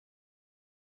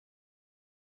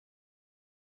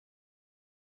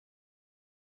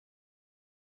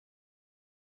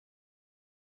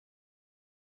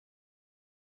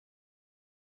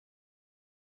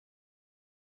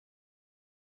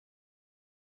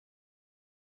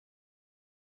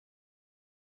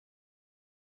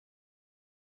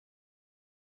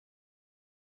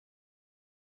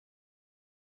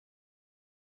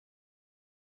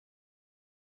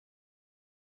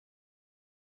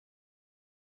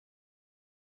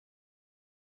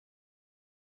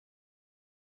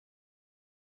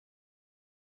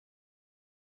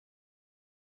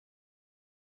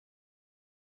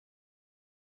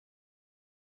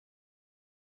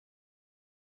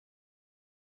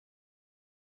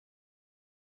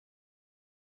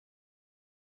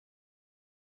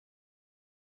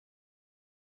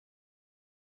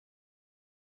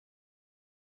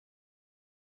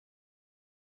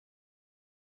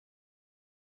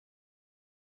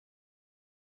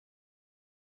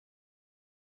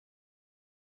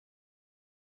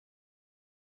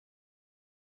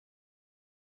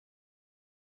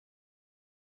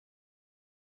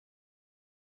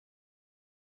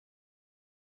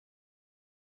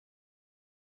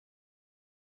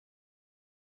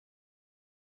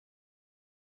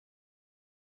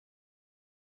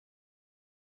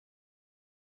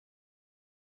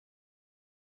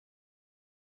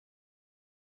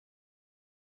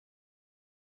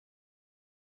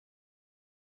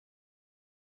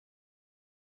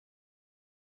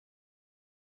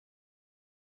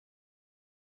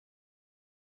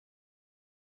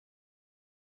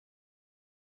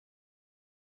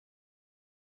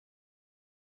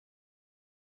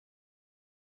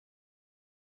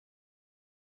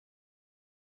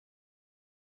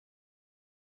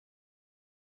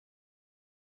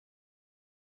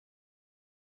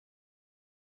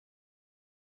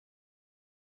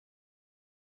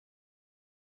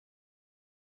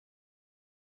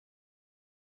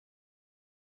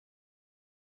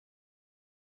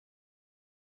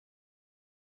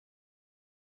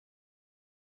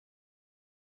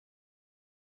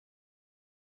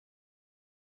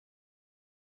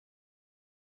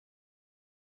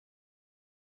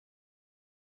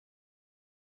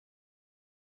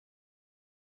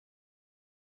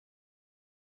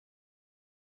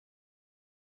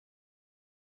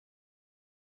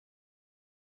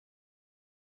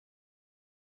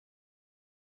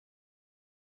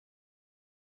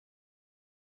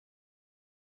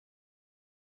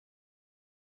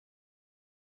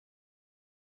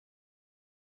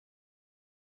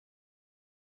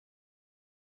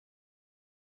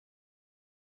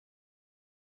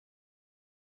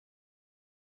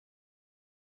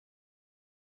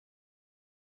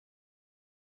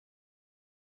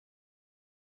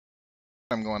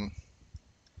I'm going,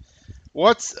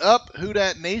 what's up, Who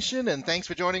Dat Nation? And thanks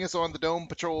for joining us on the Dome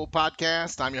Patrol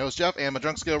podcast. I'm your host, Jeff, and my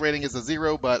drunk skill rating is a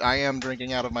 0, but I am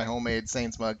drinking out of my homemade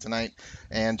Saints mug tonight.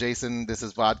 And Jason, this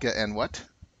is vodka and what?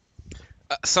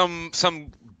 Some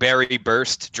berry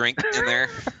burst drink in there.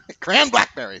 Cran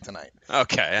blackberry tonight.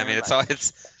 Okay, I mean it's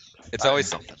always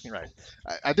something. Right.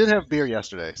 I did have beer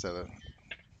yesterday, so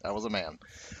that was a man.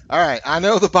 All right. I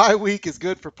know the bye week is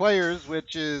good for players,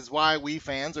 which is why we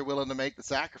fans are willing to make the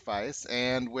sacrifice.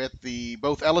 And with the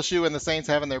both LSU and the Saints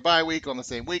having their bye week on the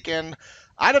same weekend,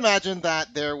 I'd imagine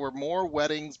that there were more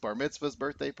weddings, bar mitzvahs,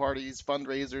 birthday parties,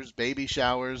 fundraisers, baby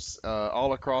showers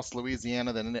all across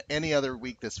Louisiana than any other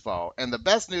week this fall. And the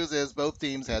best news is both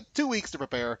teams had 2 weeks to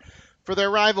prepare for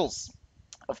their rivals.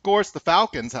 Of course, the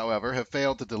Falcons, however, have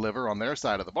failed to deliver on their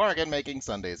side of the bargain, making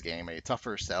Sunday's game a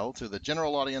tougher sell to the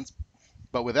general audience.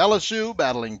 But with LSU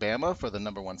battling Bama for the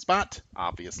 #1 spot,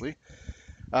 obviously,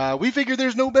 we figured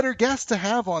there's no better guest to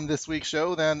have on this week's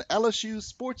show than LSU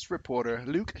sports reporter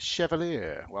Luke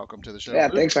Chevalier. Welcome to the show. Yeah,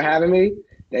 Luke. thanks for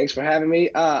having me.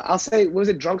 I'll say, was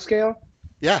it drunk scale?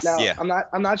 Yes. Now, Yeah.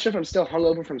 I'm not sure if I'm still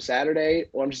hungover from Saturday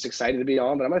or I'm just excited to be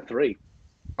on, but I'm at 3.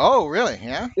 Oh, really?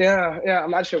 Yeah. Yeah.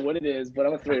 I'm not sure what it is, but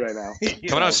I'm at 3 right now.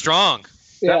 Coming on strong.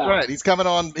 That's Yeah. right. He's coming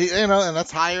on, and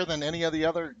that's higher than any of the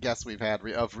other guests we've had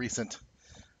of recent.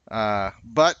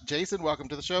 But Jason, welcome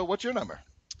to the show. What's your number?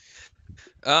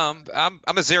 I'm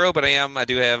a 0, but I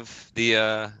do have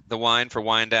the wine for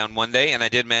Wine Down Monday, and I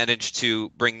did manage to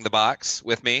bring the box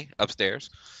with me upstairs.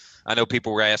 I know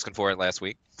people were asking for it last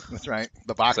week. That's right.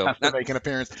 The box So, has to make an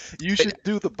appearance. You should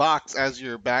do the box as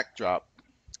your backdrop.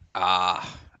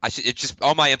 It's just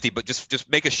all my empty, but just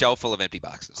make a shelf full of empty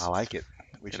boxes. I like it.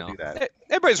 We should do that.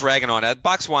 Everybody's ragging on it.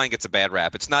 Box wine gets a bad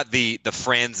rap. It's not the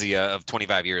Franzia of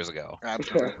 25 years ago.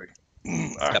 Absolutely. All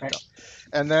Stepped right. up.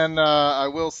 And then I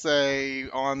will say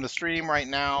on the stream right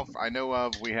now, I know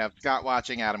of, we have Scott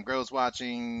watching, Adam Groves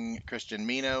watching, Christian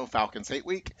Mino, Falcons Hate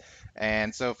Week.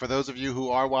 And so for those of you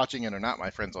who are watching and are not my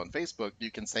friends on Facebook, you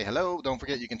can say hello. Don't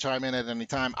forget, you can chime in at any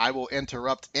time. I will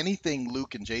interrupt anything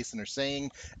Luke and Jason are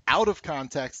saying out of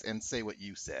context and say what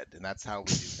you said. And that's how we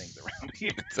do things around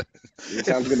here. It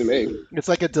sounds good to me. It's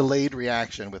like a delayed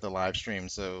reaction with a live stream.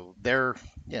 So they're,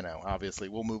 obviously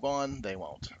we'll move on. They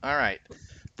won't. All right.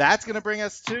 That's going to bring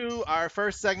us to our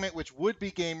first segment, which would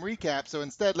be game recap. So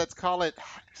instead, let's call it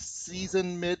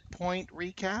season midpoint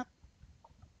recap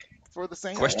for the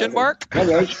Saints. Question mark? That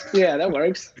works. Yeah, that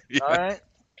works. All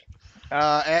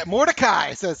right.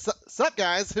 Mordecai says, sup,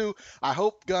 guys, who I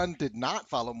hope Gunn did not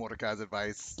follow Mordecai's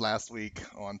advice last week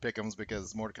on Pick'ems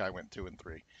because Mordecai went 2 and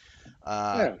 3.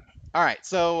 Yeah. All right,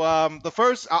 so the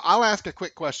first, I'll ask a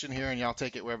quick question here, and y'all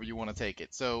take it wherever you want to take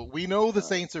it. So we know the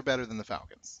Saints are better than the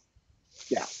Falcons.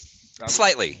 Yeah.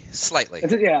 Slightly. It's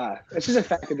just a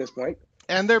fact at this point.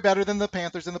 And they're better than the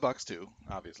Panthers and the Bucks too,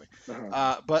 obviously.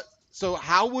 Uh-huh. But so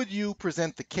how would you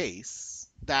present the case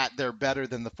that they're better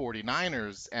than the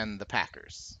 49ers and the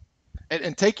Packers?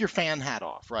 And take your fan hat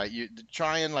off, right? You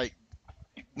try and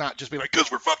not just be like,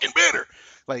 because we're fucking better.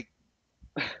 Like,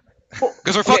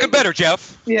 Because we're fucking better,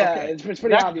 Jeff. Yeah, Okay. it's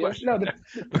pretty obvious. No,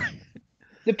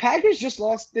 the Packers just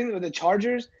lost with the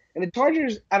Chargers, and the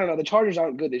Chargers, I don't know, the Chargers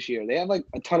aren't good this year. They have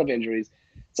a ton of injuries.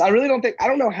 So I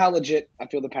don't know how legit I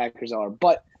feel the Packers are,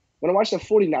 but when I watch the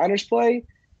 49ers play,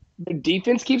 their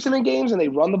defense keeps them in games and they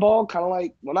run the ball kind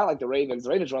of not like the Ravens. The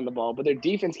Ravens run the ball, but their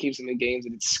defense keeps them in games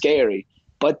and it's scary.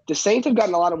 But the Saints have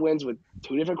gotten a lot of wins with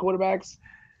 2 different quarterbacks,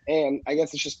 and I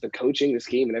guess it's just the coaching, the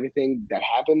scheme, and everything that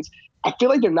happens. I feel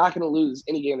like they're not going to lose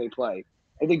any game they play.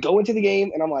 If they go into the game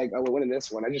and I'm like, oh, we're winning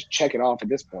this one, I just check it off at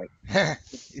this point.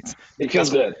 It feels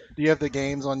good. Do you have the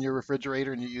games on your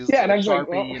refrigerator and you use Yeah, and I'm just Sharpie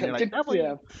like, and you're like,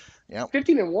 W. yeah.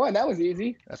 15-1, that was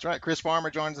easy. That's right. Chris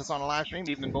Farmer joins us on a live stream.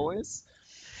 Evening, boys.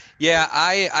 Yeah,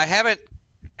 I haven't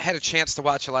had a chance to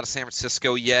watch a lot of San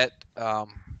Francisco yet.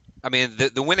 I mean,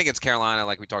 the win against Carolina,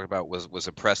 like we talked about, was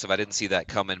impressive. I didn't see that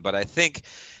coming. But I think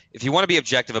if you want to be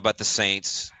objective about the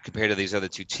Saints compared to these other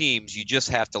two teams, you just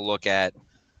have to look at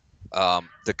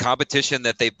the competition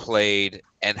that they played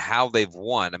and how they've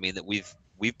won. I mean, that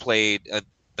we've played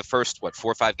the first 4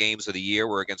 or 5 games of the year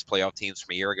were against playoff teams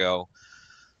from a year ago,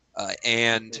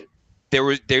 and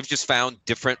they've just found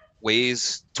different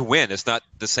ways to win. It's not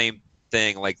the same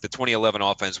thing like the 2011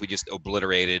 offense. We just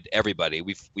obliterated everybody.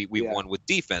 We've won with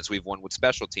defense. We've won with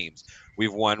special teams.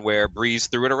 We've won where Breeze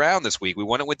threw it around this week. We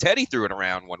won it when Teddy threw it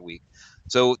around one week.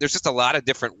 So there's just a lot of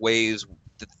different ways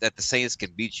that the Saints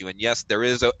can beat you. And yes, there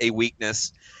is a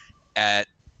weakness at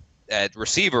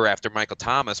receiver after Michael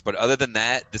Thomas, but other than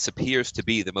that, this appears to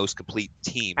be the most complete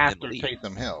team in the After league.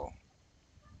 Taysom Hill.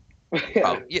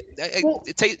 Yeah. Well,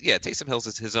 Taysom Hill's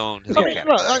is his own I mean, look,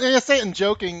 category. I say it in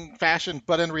joking fashion,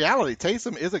 but in reality,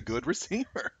 Taysom is a good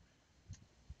receiver,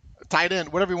 tight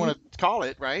end, whatever you want to call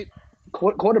it, right?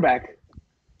 quarterback.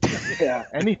 Yeah.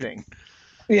 Anything.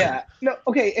 Yeah. No.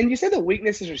 Okay. And you said the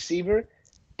weakness is receiver,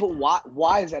 but why?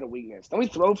 Why is that a weakness? Don't we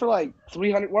throw for like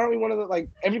 300? Why aren't we one of the like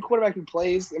every quarterback who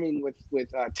plays? I mean,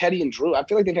 with Teddy and Drew, I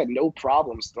feel like they've had no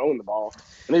problems throwing the ball.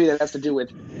 Maybe that has to do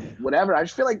with whatever. I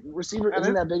just feel like receiver And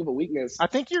isn't that big of a weakness. I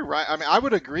think you're right. I mean, I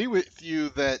would agree with you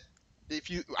that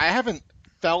I haven't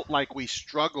felt like we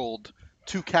struggled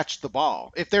to catch the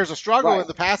ball. If there's a struggle Right. in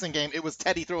the passing game, it was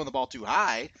Teddy throwing the ball too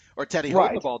high or Teddy holding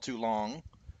the Right. ball too long.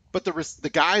 But the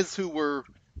guys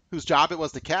whose job it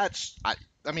was to catch, I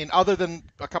mean, other than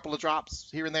a couple of drops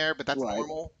here and there, but that's Right.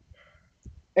 normal.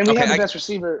 And we Okay, have the best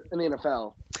receiver in the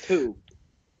NFL too.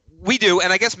 We do,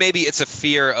 and I guess maybe it's a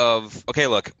fear of, okay,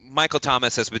 look, Michael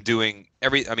Thomas has been doing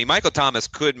Michael Thomas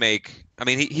could make,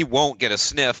 he won't get a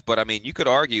sniff, but I mean, you could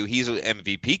argue he's an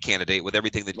MVP candidate with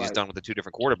everything that he's Right. done with the two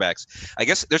different quarterbacks. I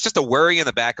guess there's just a worry in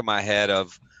the back of my head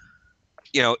of,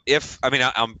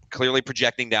 I'm clearly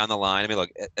projecting down the line. I mean, look,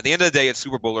 at the end of the day, it's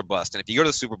Super Bowl or bust. And if you go to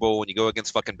the Super Bowl and you go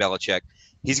against fucking Belichick,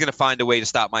 he's going to find a way to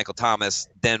stop Michael Thomas.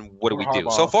 Then what do Or we do?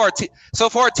 Harbaugh. So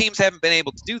far, teams haven't been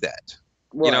able to do that.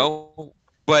 Right.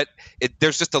 But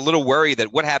there's just a little worry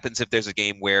that what happens if there's a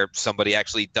game where somebody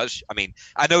actually does. I mean,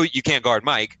 I know you can't guard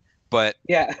Mike, but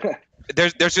Yeah.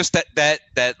 there's just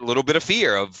that little bit of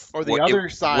fear of Or the other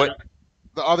side.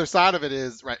 The other side of it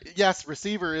is, right, yes,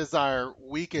 receiver is our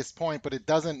weakest point, but it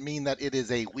doesn't mean that it is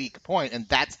a weak point, and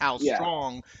that's how Yeah.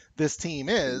 strong this team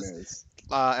is.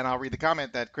 And I'll read the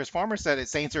comment that Chris Farmer said,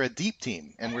 Saints are a deep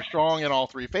team, and we're strong in all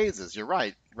three phases. You're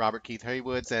right. Robert Keith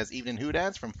Haywood says, Evening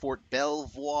Hoodads from Fort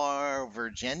Belvoir,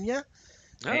 Virginia.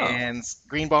 Oh. And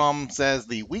Greenbaum says,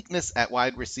 the weakness at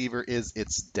wide receiver is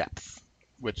its depth,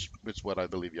 which what I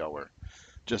believe y'all were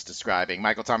just describing.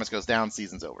 Michael Thomas goes down,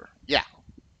 season's over. Yeah.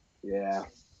 Yeah.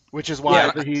 Which is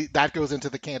why that goes into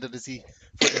the candidacy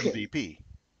for MVP.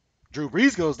 Drew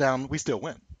Brees goes down, we still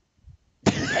win.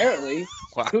 Apparently.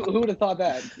 Wow. Who would have thought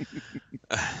that?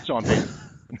 Sean Payton.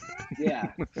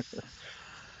 Yeah.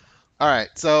 All right,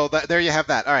 so there you have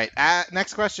that. All right,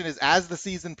 next question is, as the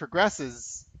season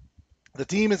progresses, the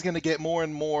team is going to get more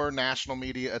and more national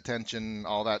media attention,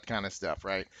 all that kind of stuff,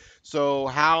 right? So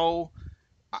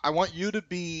I want you to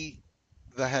be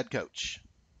the head coach.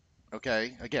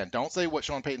 Okay, again, don't say what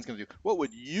Sean Payton's going to do. What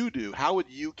would you do? How would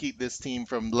you keep this team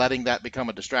from letting that become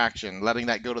a distraction, letting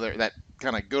that go to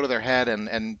their head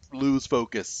and lose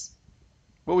focus?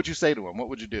 What would you say to them? What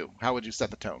would you do? How would you set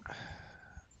the tone?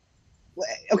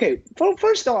 Okay.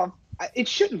 First off, it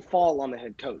shouldn't fall on the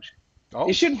head coach. Oh,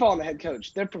 It shouldn't fall on the head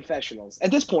coach. They're professionals.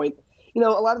 At this point, a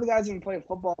lot of the guys have been playing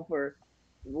football for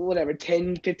whatever,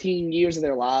 10, 15 years of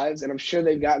their lives, and I'm sure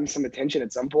they've gotten some attention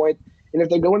at some point. And if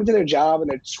they're going into their job and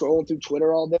they're scrolling through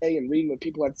Twitter all day and reading what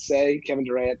people have to say, Kevin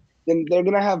Durant, then they're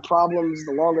going to have problems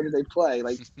the longer that they play.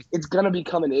 Like, it's going to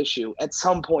become an issue at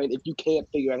some point if you can't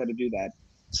figure out how to do that.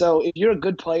 So if you're a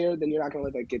good player, then you're not going to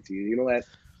let that get to you. You're going to let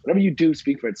whatever you do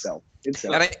speak for itself.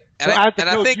 so as the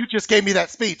coach, you just gave me that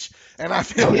speech, and I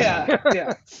feel Yeah.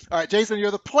 All right, Jason,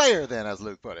 you're the player then, as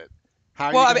Luke put it.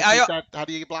 How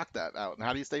do you block that out, and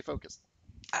how do you stay focused?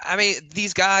 I mean,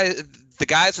 these guys, the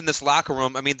guys in this locker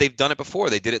room, I mean, they've done it before.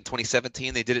 They did it in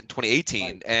 2017. They did it in 2018.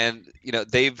 Right. And,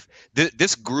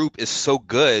 this group is so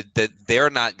good that they're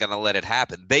not going to let it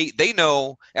happen. They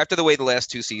know, after the way the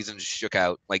last two seasons shook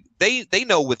out, like they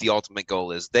know what the ultimate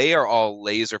goal is. They are all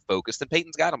laser focused, and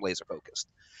Peyton's got them laser focused.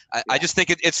 I just think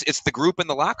it's the group in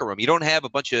the locker room. You don't have a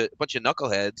bunch of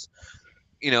knuckleheads,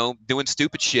 doing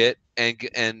stupid shit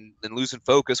and losing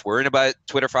focus, worrying about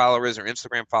Twitter followers or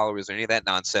Instagram followers or any of that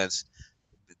nonsense.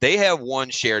 They have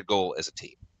one shared goal as a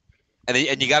team, and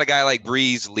you got a guy like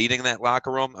Breeze leading that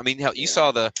locker room. I mean, you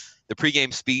saw the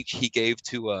pregame speech he gave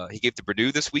to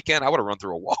Purdue this weekend. I would have run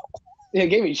through a wall. Yeah, it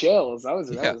gave me chills. I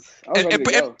was ready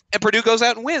to go. And Purdue goes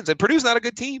out and wins, and Purdue's not a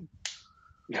good team.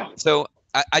 No. So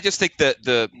I just think that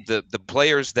the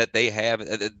players that they have,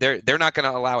 they're not going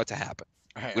to allow it to happen.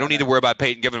 Right, we don't need to worry about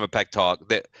Peyton giving them a pep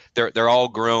talk. They're all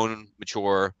grown,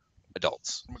 mature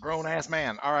adults. I'm a grown-ass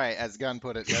man. All right, as Gunn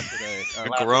put it yesterday.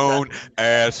 A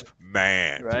grown-ass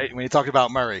man. Right, when he talked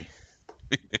about Murray.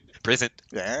 Present.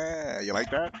 Yeah, you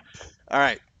like that? All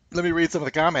right, let me read some of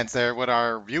the comments there, what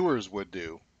our viewers would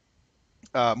do.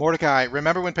 Mordecai,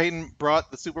 remember when Peyton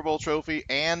brought the Super Bowl trophy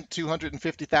and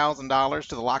 $250,000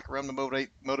 to the locker room to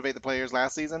motivate the players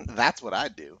last season? That's what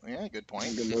I'd do. Yeah, good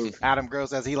point. Good move. Adam Gross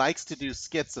says he likes to do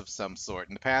skits of some sort.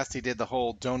 In the past, he did the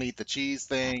whole "Don't eat the cheese"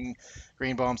 thing.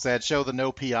 Greenbaum said, "Show the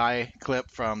no PI clip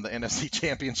from the NFC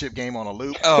Championship game on a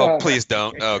loop." Oh, please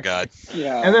don't. Oh God.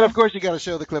 Yeah. And then, of course, you got to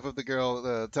show the clip of the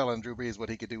girl telling Drew Brees what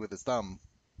he could do with his thumb.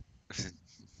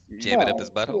 Jam it up his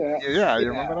butthole. Yeah, you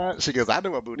remember that? She goes, "I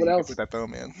know a booty What you can else? put that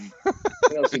thumb in."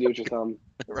 What else do you do with your thumb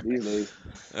Right. these days?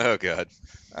 Oh God.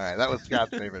 All right, that was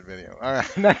Scott's favorite video. All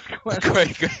right, next question.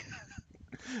 Great.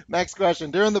 Next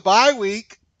question. During the bye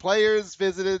week,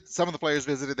 some of the players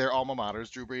visited their alma maters.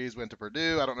 Drew Brees went to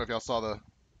Purdue. I don't know if y'all saw the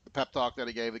pep talk that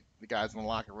he gave the guys in the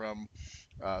locker room.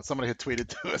 Somebody had tweeted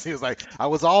to us. He was like, "I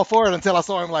was all for it until I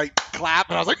saw him like clap,"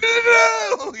 and I was like,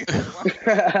 "No!"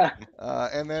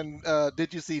 And then,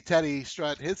 did you see Teddy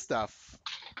strut his stuff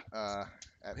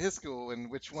at his school?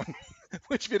 And which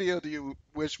video do you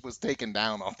wish was taken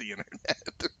down off the internet?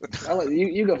 I'll let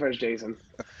you go first, Jason.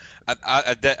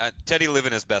 Teddy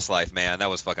living his best life, man. That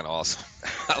was fucking awesome.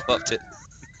 I loved it.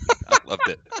 I loved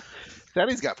it.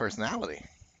 Teddy's got personality.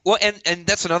 Well, and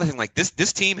that's another thing. Like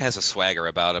this team has a swagger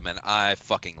about them, and I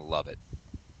fucking love it.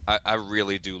 I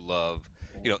really do love.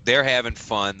 They're having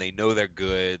fun. They know they're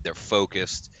good. They're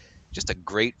focused. Just a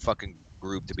great fucking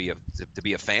group to be a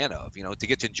fan of. To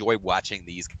get to enjoy watching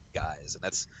these guys, and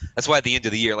that's why at the end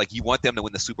of the year, like you want them to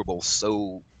win the Super Bowl.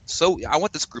 So I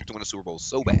want this group to win a Super Bowl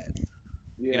so bad.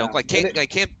 Yeah. Like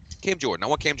Cam Jordan. I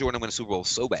want Cam Jordan to win a Super Bowl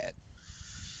so bad.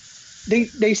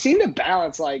 They seem to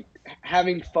balance like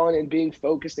having fun and being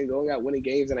focused and going out winning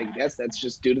games, and I guess that's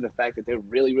just due to the fact that they're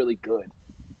really, really good.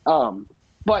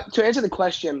 But to answer the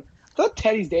question, I thought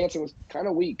Teddy's dancing was kind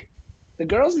of weak. The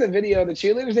girls in the video, the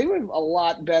cheerleaders, they were a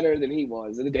lot better than he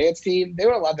was. And the dance team, they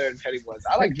were a lot better than Teddy was.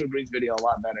 I like Drew Brees' video a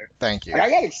lot better. Thank you. Like, I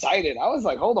got excited. I was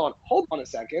like, hold on a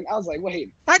second. I was like,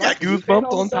 wait. I got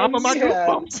goosebumps on top of my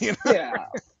goosebumps. Yeah.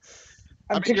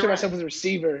 I'm picturing right. myself as a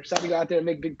receiver, so I can go out there and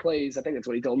make big plays. I think that's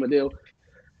what he told him to do.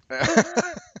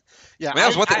 Yeah, I mean, that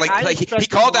was one thing. He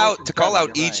called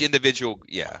out each individual.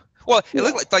 Yeah. Well, it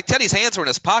looked like Teddy's hands were in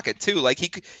his pocket too. Like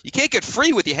you can't get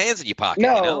free with your hands in your pocket.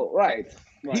 No, right.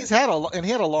 He had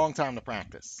a long time to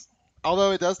practice.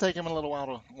 Although it does take him a little while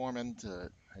to warm into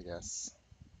it, I guess.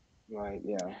 Right.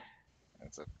 Yeah.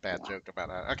 That's a bad joke about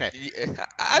that. Okay. Yeah,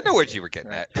 I know what you were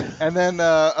getting at. And then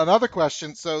another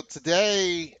question. So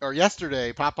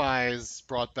yesterday, Popeyes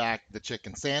brought back the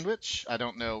chicken sandwich. I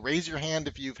don't know. Raise your hand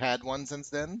if you've had one since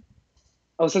then.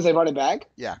 Oh, since they brought it back?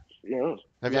 Yeah. No.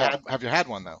 Have you had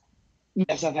one though?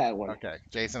 Yes, I've had one. Okay,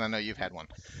 Jason, I know you've had one.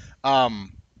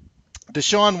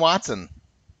 Deshaun Watson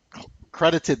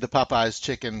credited the Popeyes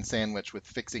chicken sandwich with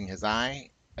fixing his eye.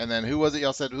 And then who was it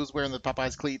y'all said who's wearing the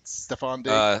Popeyes cleats? Stephon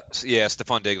Diggs? Yeah,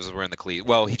 Stephon Diggs was wearing the cleat.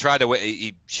 Well, he tried to.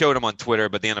 He showed him on Twitter,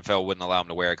 but the NFL wouldn't allow him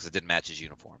to wear it because it didn't match his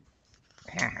uniform.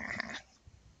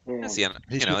 That's the,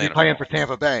 he should be playing for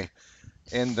Tampa Bay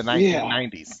in the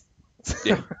 1990s.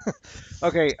 Yeah.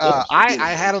 Okay,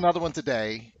 I had another one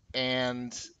today,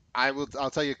 and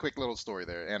I'll tell you a quick little story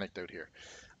there, anecdote here.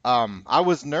 I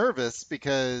was nervous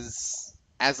because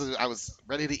as I was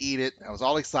ready to eat it, I was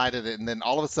all excited, and then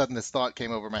all of a sudden this thought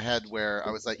came over my head where I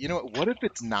was like, what if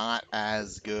it's not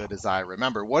as good as I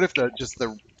remember? What if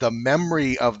the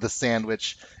memory of the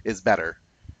sandwich is better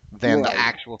than the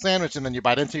actual sandwich? And then you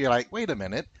bite into it, you're like, wait a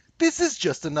minute, this is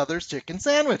just another chicken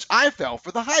sandwich. I fell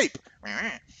for the hype.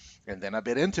 And then I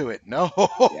bit into it. No,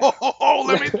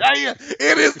 let me tell you,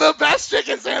 it is the best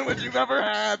chicken sandwich you've ever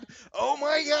had. Oh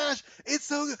my gosh, it's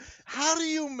so good. How do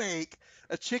you make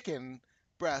a chicken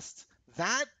breast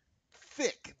that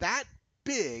thick, that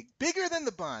big, bigger than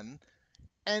the bun,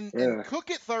 and cook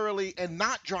it thoroughly and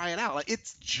not dry it out? Like,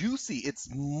 it's juicy, it's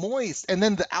moist, and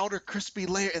then the outer crispy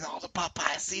layer and all the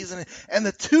Popeye seasoning and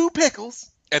the two pickles.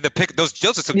 And those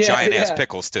are some giant ass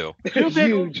pickles too.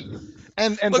 Huge.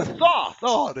 And the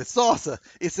sauce, the sauce,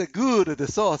 it's a good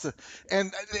the sauce,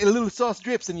 and a little sauce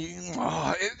drips, and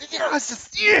it's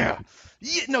just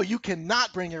no, you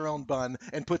cannot bring your own bun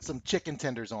and put some chicken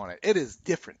tenders on it. It is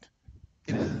different.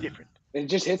 It is different. It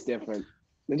just hits different.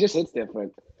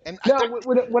 And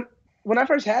when I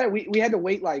first had it, we had to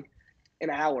wait like an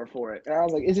hour for it, and I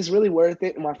was like, "Is this really worth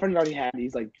it?" And my friend already had it.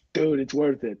 He's like, "Dude, it's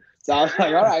worth it." So I was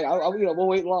like, "All right, we'll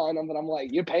wait in line." But I'm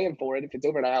like, "You're paying for it if it's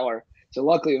over an hour." So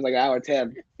luckily it was like an hour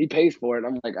 10. He pays for it.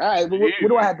 I'm like, all right, what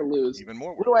do I have to lose? Even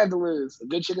more. What do I have to lose? A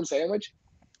good chicken sandwich?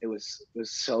 It was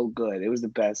so good. It was the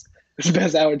best. It was the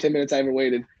best hour and 10 minutes I ever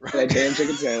waited for that damn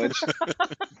chicken sandwich.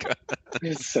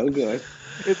 It's so good.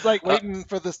 It's like waiting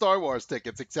for the Star Wars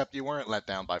tickets, except you weren't let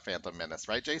down by Phantom Menace,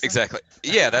 right, Jason? Exactly.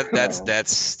 Yeah, No.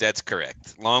 that's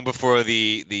correct. Long before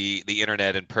the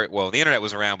internet and the internet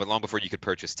was around, but long before you could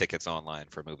purchase tickets online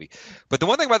for a movie. But the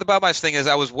one thing about the Popeyes thing is,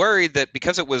 I was worried that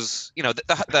because it was,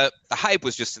 the hype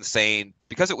was just insane,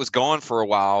 because it was gone for a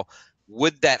while.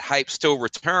 Would that hype still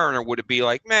return, or would it be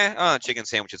like, meh, chicken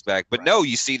sandwich is back? But no,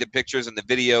 you see the pictures and the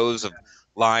videos of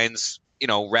lines,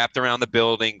 wrapped around the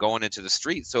building, going into the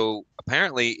street. So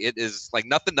apparently it is like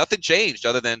nothing changed,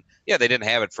 other than, they didn't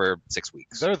have it for 6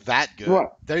 weeks. They're that good.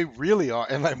 What? They really are.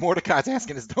 And like Mordecai's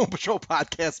asking, is Dome Patrol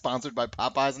podcast sponsored by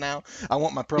Popeyes now? I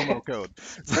want my promo code.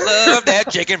 Love that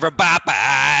chicken from Popeyes.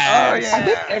 Oh, yeah. I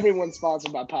think everyone's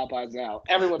sponsored by Popeyes now.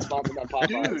 Everyone's sponsored by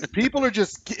Popeyes. Dude, people are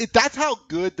that's how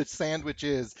good the sandwich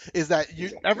is that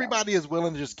Exactly. everybody is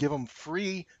willing to just give them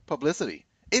free publicity.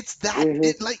 It's that,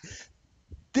 Mhm.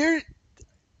 they're,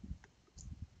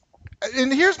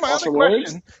 and here's my Also other words?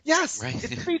 question. Yes, Right.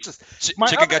 it's speechless.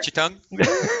 Chicken got your tongue?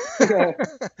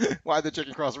 Why the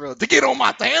chicken cross the road? To get on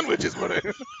my sandwich is what it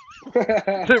is.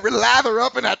 To lather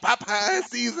up in that Popeye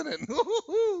seasoning.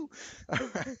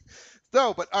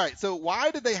 So, but all right. So, why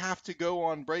did they have to go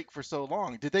on break for so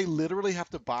long? Did they literally have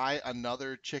to buy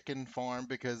another chicken farm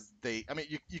because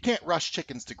you can't rush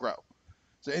chickens to grow.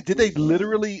 So, did they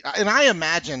literally? And I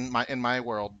imagine in my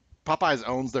world, Popeyes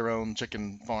owns their own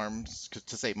chicken farms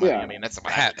to save money. Yeah. I mean, that's if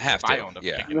I Have if I to, owned a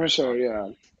yeah. chicken For sure,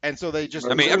 yeah. and so they just.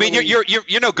 I mean,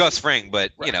 you're no Gus Fring,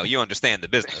 but you understand the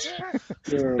business.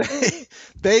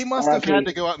 They must have RIP. had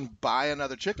to go out and buy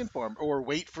another chicken farm or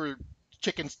wait for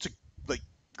chickens to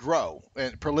grow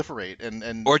and proliferate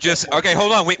and Or just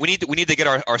hold on. We need to get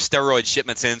our steroid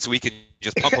shipments in so we can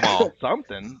just pump them all.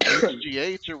 something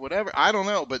HGH or whatever. I don't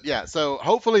know, but yeah. So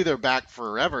hopefully they're back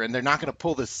forever and they're not going to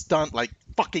pull this stunt like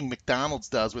fucking McDonald's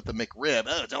does with the McRib.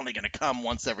 Oh, it's only going to come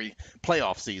once every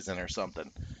playoff season or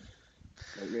something.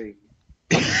 Like me.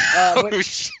 Oh,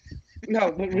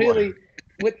 No, but really,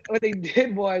 what they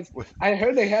did was, I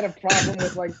heard they had a problem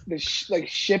with like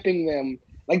shipping them.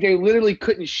 Like they literally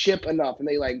couldn't ship enough, and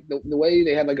they the way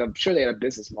they had I'm sure they had a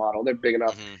business model. They're big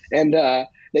enough, and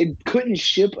they couldn't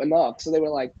ship enough, so they were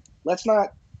like, let's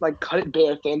not cut it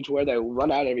bare thin to where they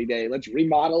run out every day. Let's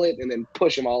remodel it and then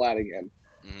push them all out again.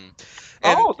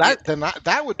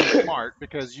 That would be smart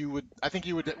because I think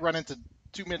you would run into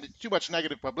too much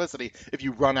negative publicity if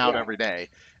you run out every day,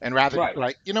 and rather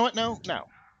you know what? No,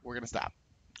 we're gonna stop.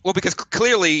 Well, because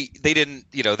clearly they didn't,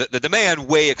 the demand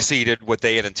way exceeded what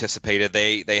they had anticipated.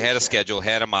 They had a schedule,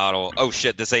 had a model. Oh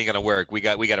shit, this ain't gonna work. We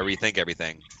got to rethink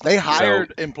everything. They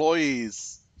hired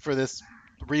employees for this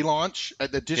relaunch,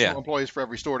 additional employees for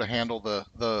every store to handle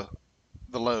the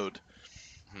load.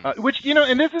 Which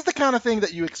and this is the kind of thing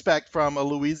that you expect from a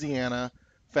Louisiana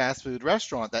fast food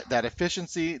restaurant. That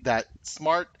efficiency, that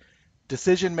smart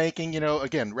decision making,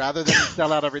 again, rather than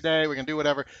sell out every day, we're gonna do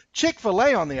whatever.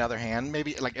 Chick-fil-A, on the other hand,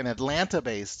 maybe like an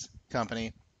Atlanta-based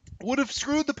company, would have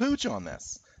screwed the pooch on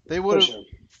this. They would have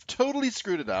totally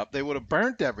screwed it up. They would have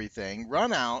burnt everything,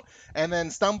 run out, and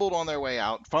then stumbled on their way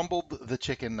out, fumbled the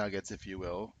chicken nuggets, if you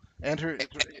will. And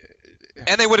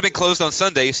they would have been closed on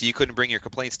Sunday, so you couldn't bring your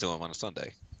complaints to them on a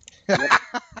Sunday.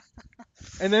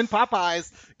 And then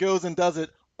Popeyes goes and does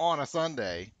it on a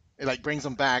Sunday. It brings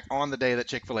them back on the day that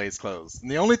Chick-fil-A is closed. And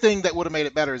the only thing that would have made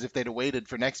it better is if they'd have waited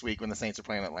for next week when the Saints are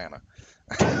playing Atlanta.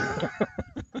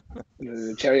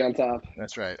 The cherry on top.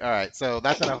 That's right. All right. So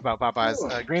that's enough about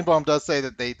Popeyes. Greenbaum does say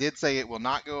that they did say it will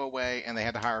not go away, and they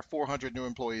had to hire 400 new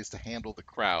employees to handle the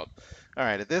crowd. All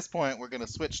right. At this point, we're going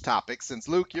to switch topics. Since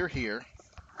Luke, you're here.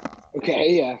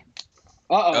 Okay. Yeah.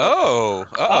 Oh.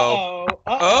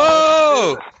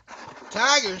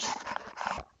 Tigers.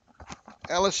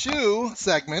 LSU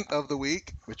segment of the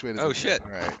week. Which way does it shit. All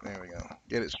right, there we go.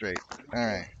 Get it straight.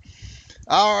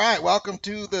 All right. Welcome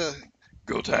to the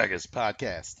Go Tigers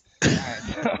podcast. All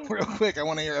right. Real quick, I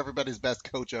want to hear everybody's best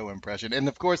Coach O impression. And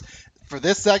of course, for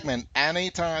this segment,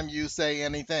 anytime you say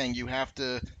anything, you have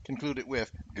to conclude it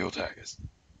with Go Tigers.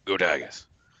 Go Tigers.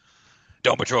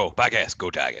 Dome Patrol podcast. Go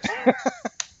Tigers.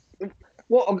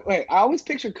 Well, wait, I always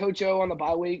picture Coach O on the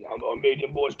bye week. I'm going to make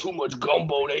them boys too much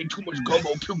gumbo. They ate too much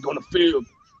gumbo puked on the field.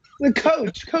 Like,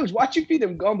 Coach, why'd you feed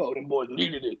them gumbo? Them boys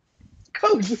needed it.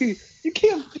 Coach, you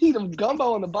can't feed them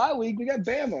gumbo on the bye week. We got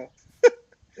Bama.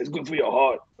 It's good for your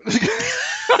heart.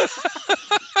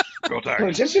 Go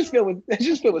Tigers. Coach, that's just filled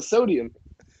with sodium.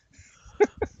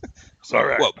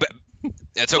 Sorry. Well,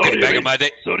 that's okay. Back in my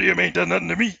day. Sodium ain't done nothing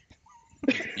to me.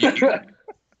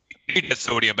 need that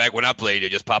sodium. Back when I played, they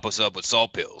just pop us up with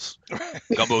salt pills.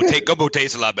 Gumbo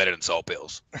tastes a lot better than salt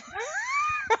pills.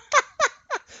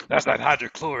 That's that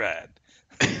hydrochloride.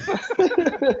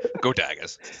 Go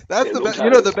Tigers. That's Yeah, the no best.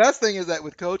 time. The best thing is that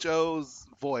with Coach O's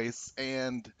voice,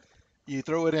 and you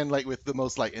throw it in like with the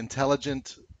most like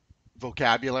intelligent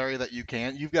vocabulary that you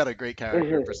can, you've got a great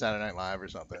character for Saturday Night Live or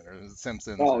something, or The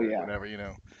Simpsons Oh, or yeah. whatever.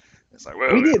 It's like,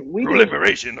 well, We the did.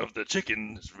 proliferation of the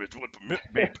chickens which would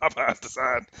made Popeyes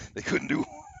decide they couldn't do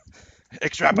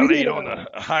extrapolate on the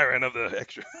hiring of the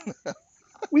extra.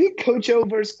 We did Coach O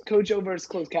versus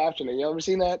closed captioning. You ever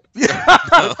seen that?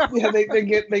 Yeah,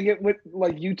 they get what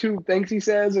like YouTube thinks he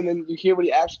says, and then you hear what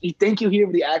you think you hear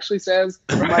what he actually says.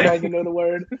 You might not even know the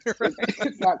word.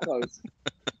 It's not close.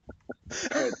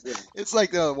 But, yeah. It's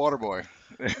like the Waterboy.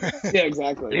 Yeah,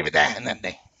 exactly. Leave it there and that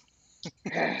day.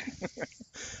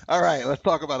 All right, let's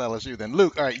talk about LSU then.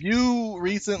 Luke, all right, you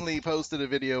recently posted a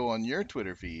video on your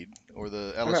Twitter feed or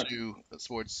the LSU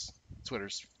Sports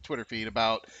Twitter feed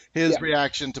about his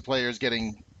reaction to players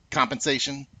getting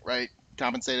compensation, right?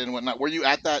 Compensated and whatnot. Were you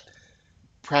at that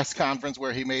press conference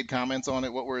where he made comments on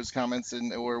it? What were his comments,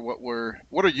 or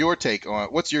what's your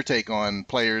take on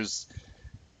players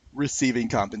receiving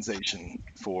compensation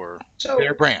for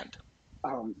their brand?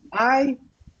 I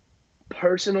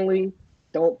personally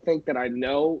don't think that I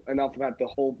know enough about the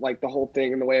whole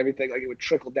thing and the way everything like it would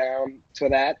trickle down to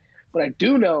that. But I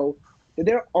do know that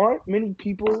there aren't many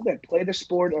people that play the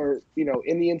sport or in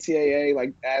the NCAA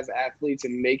like as athletes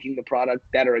and making the product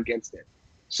that are against it.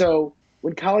 So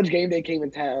when College Game Day came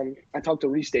in town, I talked to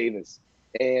Reese Davis,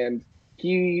 and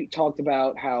he talked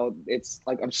about how it's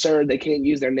like absurd they can't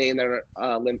use their name, their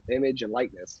image, and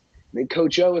likeness. And then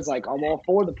Coach O is like, I'm all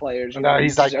for the players. No,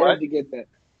 he's like, what? To get that.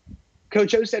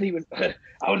 Coach O said he was. I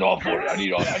was all for it. I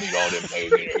need all them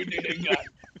players and everything they got.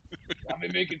 I've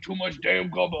been making too much damn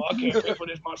gumbo. I can't pay for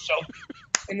this myself.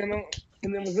 And then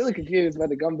was really confused by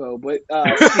the gumbo, but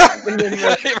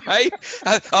right?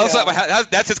 I was like,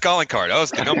 that's his calling card. Oh,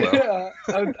 it's the gumbo.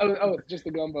 It's just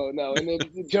the gumbo. No, and then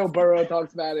Joe Burrow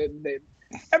talks about it, and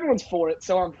everyone's for it,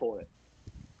 so I'm for it.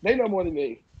 They know more than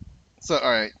me. So all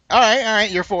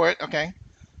right, you're for it, okay?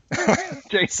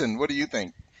 Jason, what do you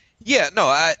think? Yeah, no,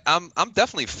 I'm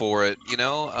definitely for it.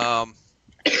 I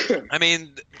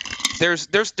mean, there's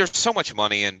so much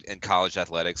money in college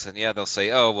athletics, and yeah, they'll say,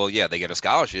 oh well, yeah, they get a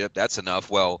scholarship, that's enough.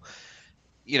 Well,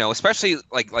 especially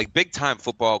like big time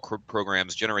football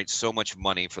programs generate so much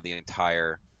money for the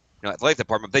entire athletic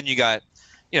department. Then you got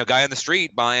guy on the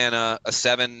street buying a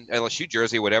 7 LSU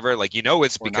jersey or whatever. Like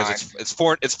it's because it's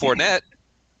Fournette.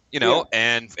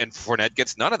 And Fournette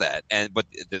gets none of that, but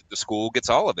the school gets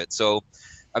all of it. So,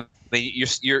 I mean,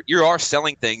 you are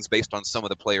selling things based on some of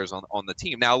the players on the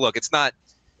team. Now, look, it's not,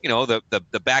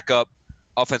 the backup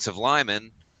offensive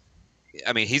lineman.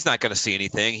 I mean, he's not going to see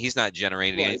anything. He's not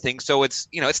generating anything. So it's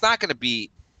not going to be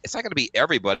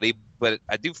everybody. But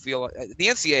I do feel the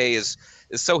NCAA is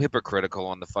so hypocritical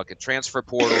on the fucking transfer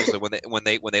portals, and when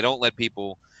they don't let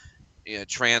people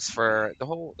transfer, the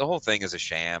whole thing is a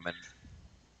sham. And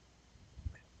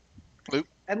Luke?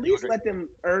 At least let them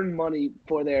earn money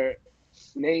for their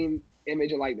name,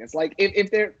 image, and likeness. Like if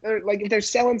they're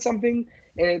selling something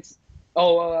and it's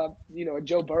a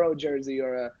Joe Burrow jersey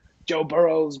or a Joe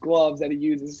Burrow's gloves that he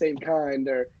uses the same kind,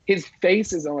 or his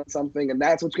face is on something and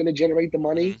that's what's going to generate the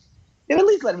money, then at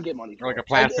least let him get money. Or like a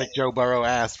plastic Joe Burrow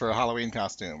ass for a Halloween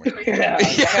costume. Yeah, I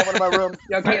have one in my room.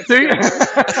 Y'all can't see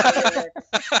it.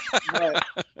 But,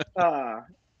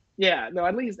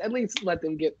 at least let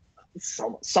them get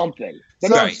something.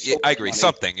 Right, I agree.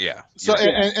 Something, yeah. So,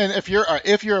 and if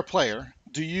you're a player,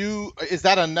 is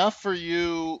that enough for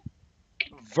you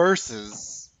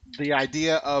versus the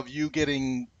idea of you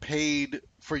getting paid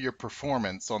for your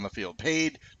performance on the field,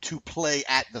 paid to play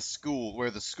at the school where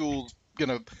the school's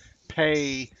gonna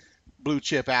pay blue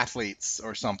chip athletes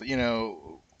or something?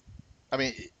 I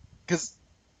mean, because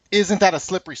isn't that a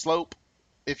slippery slope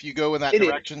if you go in that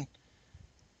direction?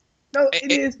 No,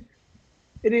 it is.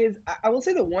 It is. I will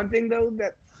say the one thing though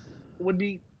that would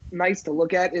be nice to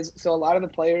look at is a lot of the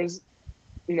players,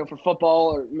 for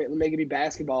football or make it be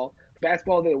basketball.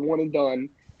 Basketball they're one and done.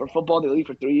 For football they leave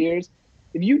for 3 years.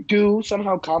 If you do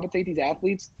somehow compensate these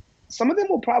athletes, some of them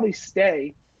will probably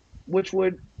stay, which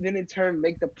would then in turn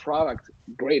make the product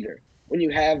greater. When you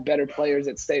have better players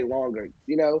that stay longer,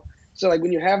 So like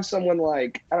when you have someone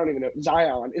like I don't even know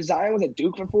Zion. If Zion was at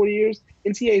Duke for 4 years,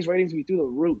 NCAA's ratings would be through the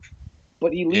roof.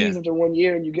 But he leaves after 1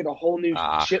 year, and you get a whole new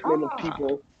shipment of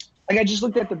people. Like I just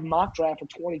looked at the mock draft for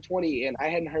 2020, and I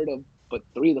hadn't heard of but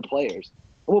 3 of the players.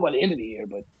 Well, by the end of the year,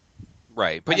 but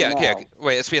Right, but I don't yeah. know.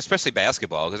 Wait, especially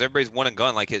basketball, because everybody's one and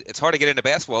gun. Like it's hard to get into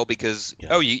basketball because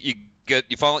Yeah. you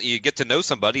get to know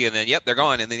somebody, and then yep, they're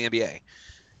gone in the NBA.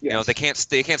 Yes. They can't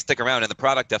stick around, and the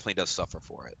product definitely does suffer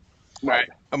for it. Right.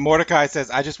 Mordecai says,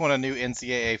 I just want a new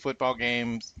NCAA football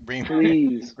game.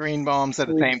 Please. Greenbaum said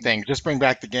the Please. same thing. Just bring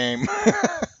back the game.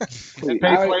 And Please.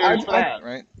 pay players for that,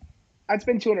 right? I'd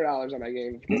spend $200 on that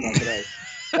game if it came out today.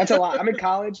 That's a lot. I'm in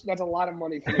college. That's a lot of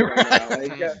money for me right now.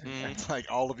 Like, That's like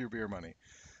all of your beer money.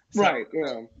 So right. You know,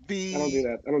 I don't do the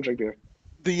that. I don't drink beer.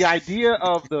 the idea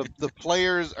of the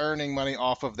players earning money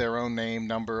off of their own name,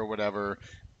 number, or whatever,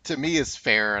 to me is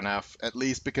fair enough, at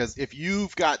least because if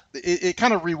you've got it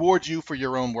kind of rewards you for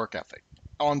your own work ethic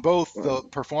on both the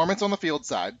performance on the field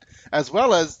side as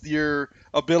well as your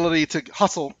ability to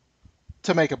hustle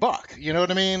to make a buck. You know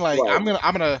what I mean? Like Right. I'm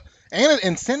gonna, and it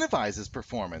incentivizes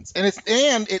performance, and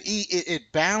it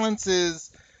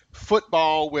balances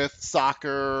football with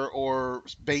soccer or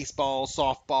baseball,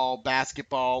 softball,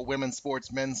 basketball, women's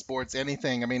sports, men's sports,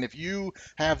 anything. I mean, if you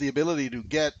have the ability to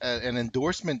get an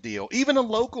endorsement deal, even a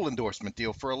local endorsement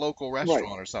deal for a local Right.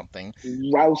 restaurant or something,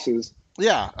 Rouses.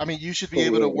 yeah, I mean, you should be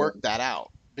able to work that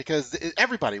out because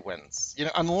everybody wins. You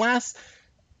know, unless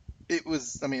it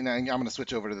was. I mean, I'm going to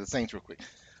switch over to the Saints real quick.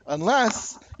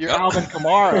 Unless you're Alvin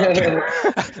Kamara.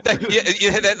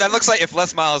 that looks like if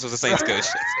Les Miles was a Saints coach.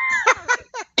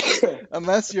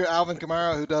 Unless you're Alvin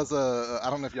Kamara, who does I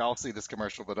don't know if y'all see this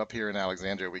commercial, but up here in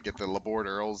Alexandria, we get the Laborde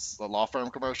Earls law firm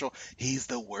commercial. He's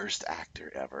the worst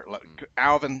actor ever.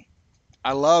 Alvin,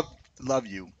 I love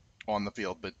you on the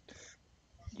field, but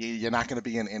you're not going to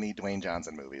be in any Dwayne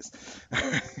Johnson movies.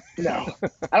 No,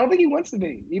 I don't think he wants to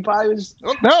be. He probably was.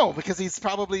 Well, no, because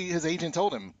his agent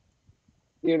told him,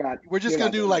 You're not. we're just you're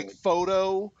going to not do gonna like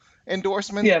photo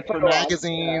endorsements Yeah, for photo ops,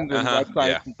 magazines yeah. and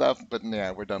websites and stuff. But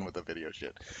yeah, we're done with the video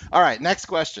shit. All right, next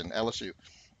question. LSU.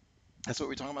 That's what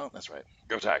we're talking about. That's right.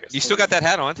 Go Tigers. You still got that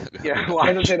hat on. Yeah. I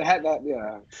was gonna say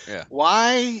that. Yeah.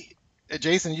 Why,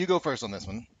 Jason? You go first on this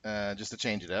one, just to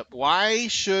change it up. Why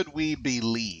should we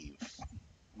believe,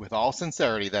 with all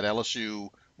sincerity, that LSU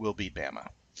will beat Bama?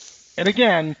 And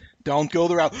again, don't go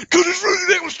the route because it's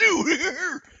really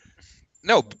LSU.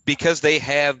 No, because they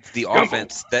have the Gumbo.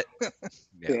 offense that.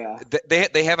 Yeah.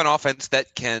 They have an offense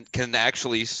that can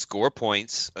actually score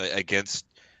points against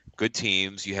good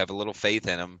teams. You have a little faith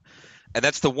in them, and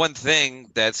that's the one thing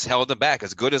that's held them back.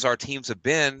 As good as our teams have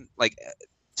been, like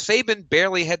Saban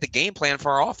barely had the game plan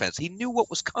for our offense. He knew what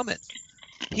was coming.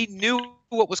 He knew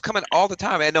what was coming all the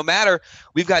time. And no matter,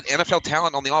 we've got NFL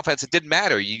talent on the offense. It didn't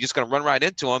matter. You're just going to run right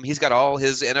into him. He's got all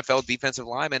his NFL defensive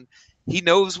linemen. He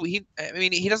knows. He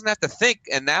doesn't have to think.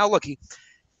 And now look,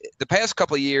 the past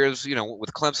couple of years,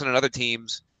 with Clemson and other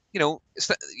teams,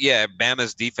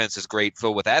 Bama's defense is great,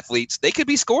 filled with athletes. They could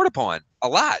be scored upon a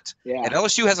lot. Yeah. And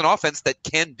LSU has an offense that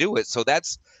can do it. So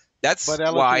that's But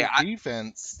LSU's why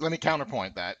defense. Let me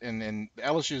counterpoint that. In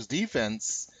LSU's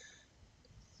defense,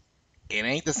 it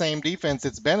ain't the same defense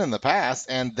it's been in the past.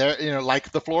 And they're,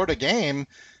 like the Florida game,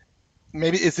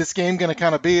 maybe is this game going to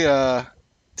kind of be a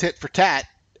tit for tat?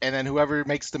 And then whoever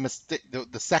makes the mistake,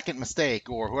 the second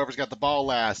mistake, or whoever's got the ball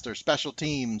last, or special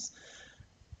teams,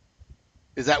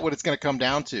 is that what it's going to come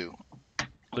down to,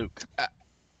 Luke?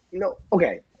 No.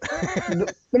 Okay.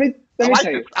 Let me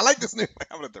tell you. I like this new.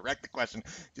 I'm going to direct the question.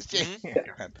 Just go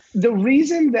ahead. The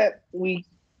reason that you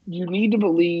need to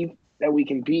believe that we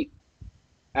can beat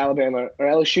Alabama, or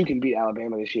LSU can beat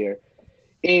Alabama this year,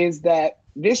 is that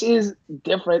this is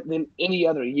different than any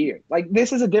other year. Like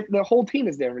this is the whole team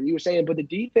is different. You were saying, but the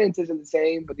defense isn't the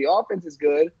same, but the offense is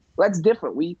good. That's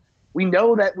different. We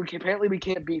know that apparently we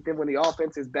can't beat them when the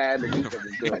offense is bad and the defense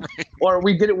is good. Or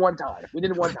we did it one time. We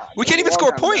can't even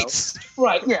score points.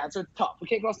 Right? Yeah, so it's tough. We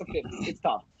can't cross the 50. It's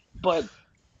tough. But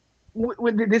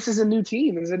this is a new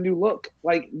team. This is a new look.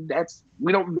 Like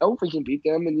we don't know if we can beat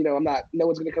them. And no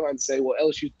one's going to come out and say, well,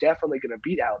 LSU's definitely going to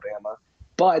beat Alabama,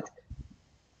 but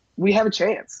we have a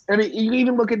chance. I mean, you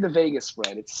even look at the Vegas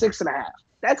spread. It's 6.5.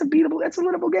 That's a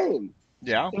winnable game.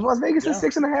 Yeah. If Las Vegas is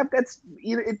 6.5,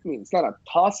 it's not a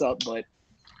toss up, but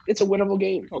it's a winnable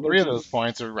game. Well, 3 of those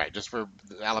points are right, just for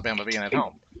Alabama being at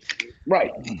home.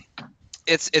 Right.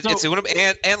 It's a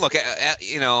winnable, and look,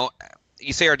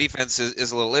 you say our defense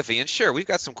is a little iffy, and sure, we've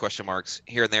got some question marks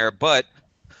here and there, but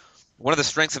one of the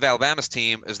strengths of Alabama's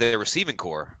team is their receiving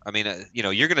core. I mean,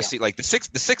 you're going to see like the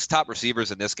six top receivers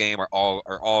in this game are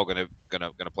all going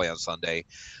to play on Sunday,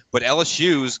 but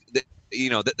LSU's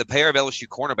the pair of LSU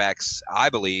cornerbacks,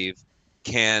 I believe,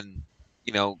 can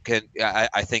do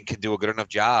a good enough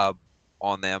job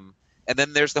on them. And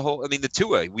then there's the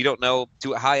Tua. We don't know.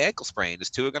 Tua high ankle sprain. Is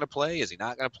Tua going to play? Is he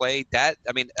not going to play? That's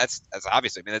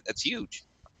obviously. That's huge.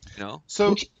 You know,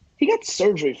 So Which he got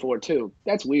surgery for too.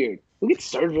 That's weird. Who gets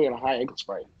surgery on a high ankle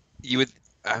sprain? you would.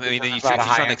 I mean, it's if not a you're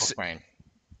high trying ankle to sprain.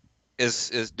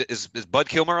 is Bud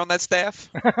Kilmer on that staff?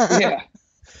 Yeah.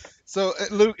 So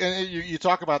Luke, and you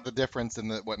talk about the difference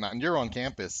and the whatnot, and you're on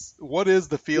campus. What is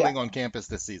the Yeah. feeling on campus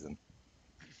this season?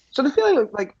 So the feeling,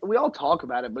 like, we all talk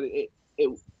about it, but it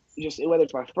just, whether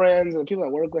it's my friends and the people I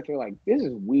work with, are like, this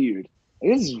is weird.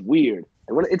 Like, this is weird.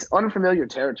 And when it's unfamiliar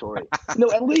territory.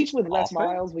 At least with Les Often?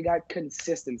 Miles, we got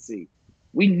consistency.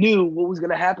 We knew what was going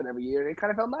to happen every year, and it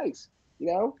kind of felt nice. We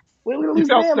were going to lose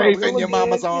felt Bama. safe We were in your gonna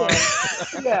mama's get,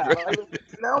 arms. Yeah.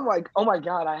 Like, now I'm like, oh my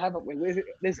God, I have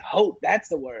there's hope. That's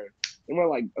the word. And we're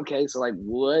like, okay, so like,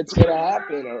 what's going to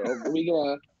happen? Or are we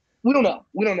going to? We don't know.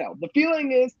 We don't know. The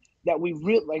feeling is that we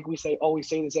really, like we say, always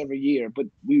say this every year, but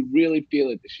we really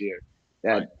feel it this year.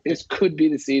 That Right. this could be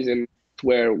the season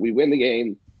where we win the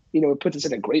game. It puts us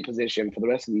in a great position for the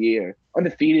rest of the year.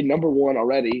 Undefeated, #1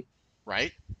 already.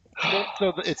 Right.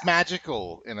 So it's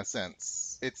magical in a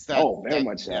sense. It's that. Oh, very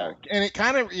much so. Yeah. And it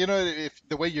kind of, if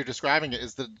the way you're describing it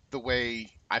is the way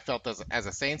I felt as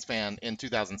a Saints fan in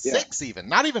 2006, even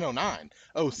not even 09,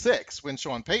 06, when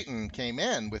Sean Payton came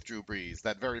in with Drew Brees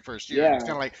that very first year. And it's Yeah.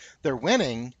 kind of like they're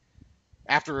winning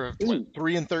after a Ooh.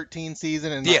 3-13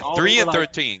 season, and Yeah, all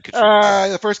 3-13.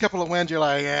 the first couple of wins, you're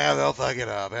like, yeah, they'll fuck it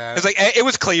up. It's like it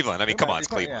was Cleveland. I mean, come on, it's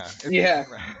Cleveland. Yeah.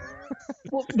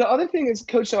 Well, the other thing is,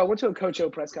 Coach O. I went to a Coach O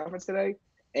press conference today,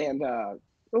 and there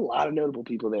were a lot of notable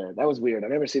people there. That was weird. I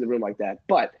never seen the room like that.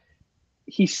 But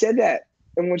he said that,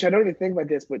 and which I don't even think about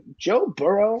this, but Joe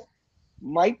Burrow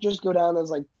might just go down as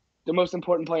like the most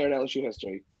important player in LSU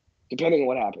history, depending on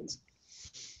what happens.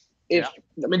 I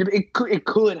mean, it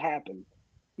could happen,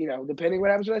 depending on what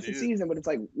happens the rest of the season. But it's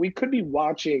like we could be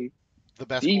watching the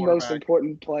most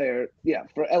important player,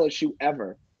 for LSU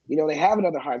ever. They have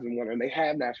another Heisman winner and they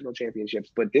have national championships,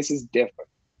 but this is different.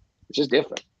 It's just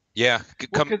different. Yeah,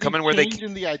 coming where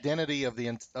changing the identity of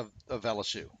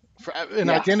LSU, an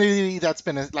identity that's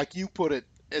been, like you put it,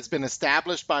 it's been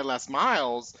established by Les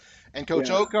Miles, and Coach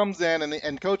O comes in,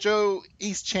 and Coach O,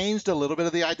 he's changed a little bit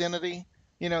of the identity.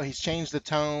 He's changed the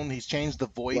tone, he's changed the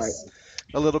voice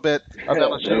a little bit of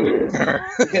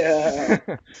LSU. Yeah.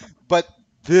 But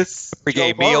this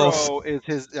Joe Burrow is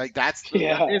his, like,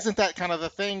 isn't that kind of the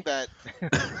thing that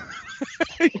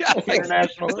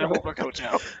international symbol for Coach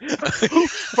O.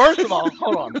 First of all,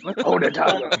 hold on. Hold it,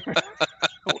 Tyler.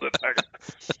 Hold it, Tiger.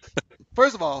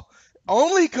 First of all,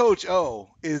 only Coach O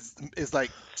is like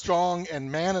strong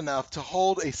and man enough to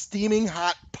hold a steaming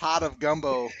hot pot of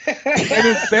gumbo in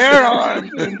his bare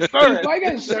arms and stir it. I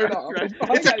got his shirt off.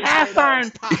 It's a cast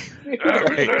iron pot.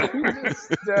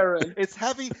 It's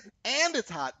heavy and it's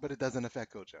hot, but it doesn't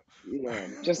affect Coach O.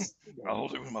 Just I'll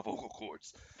hold it with my vocal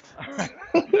cords.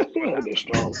 they're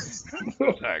strong.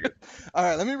 Tiger. All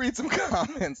right, let me read some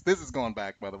comments. This is going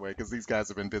back, by the way, because these guys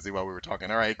have been busy while we were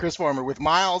talking. All right, Chris Farmer, with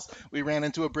Miles, we ran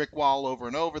into a brick wall over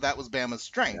and over. That was Bama's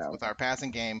strength. Yeah. With our passing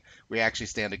game, we actually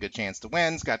stand a good chance to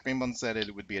win. Scott Greenbaum said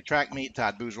it would be a track meet.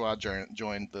 Todd Bourgeois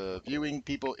joined the viewing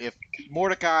people. If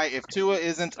Tua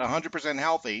isn't 100%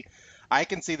 healthy, I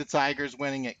can see the Tigers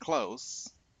winning it close.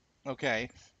 Okay.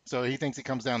 So he thinks it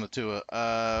comes down to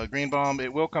Tua. Greenbaum,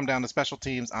 it will come down to special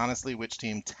teams. Honestly, which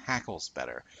team tackles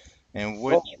better? And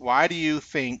why do you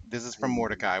think, this is from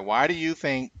Mordecai, why do you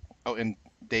think, and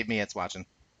Dave Miet's watching,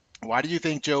 why do you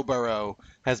think Joe Burrow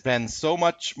has been so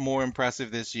much more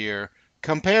impressive this year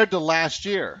compared to last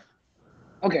year?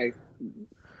 Okay.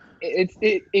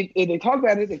 They talk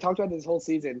about it. They talked about it this whole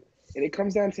season, and it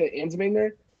comes down to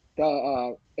Ensminger,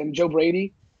 and Joe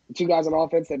Brady, the two guys on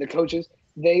offense, that the coaches.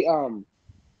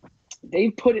 They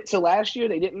put it, so last year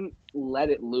they didn't let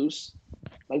it loose.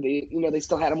 Like they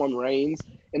still had them on reins.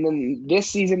 And then this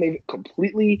season they've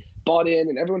completely bought in,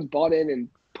 and everyone's bought in and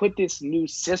put this new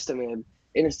system in,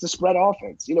 and it's the spread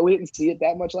offense. We didn't see it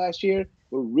that much last year.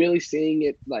 We're really seeing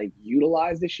it like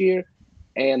utilized this year,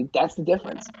 and that's the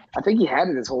difference. I think he had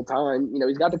it this whole time.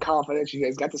 He's got the confidence,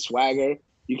 he's got the swagger.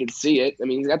 You can see it. I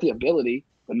mean, he's got the ability,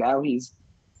 but now he's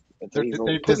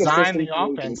They've designed the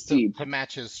offense to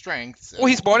match his strengths. Well,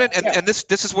 he's bought it, and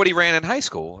this is what he ran in high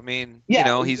school. I mean,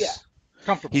 he's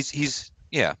comfortable. He's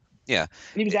yeah.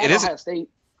 He was at Ohio State.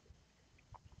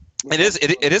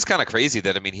 It is kind of crazy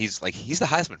that, I mean, he's the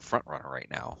Heisman front runner right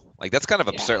now. Like, that's kind of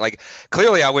absurd. Like,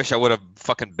 clearly I wish I would have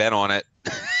fucking bet on it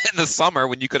in the summer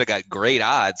when you could have got great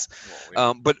odds.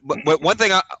 But one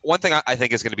thing I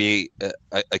think is going to be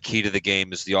a key to the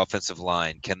game is the offensive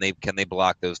line. Can they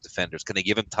block those defenders? Can they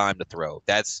give him time to throw?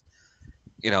 That's,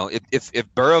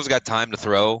 if Burrow's got time to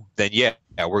throw, then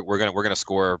we're gonna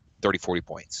score 30-40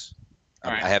 points.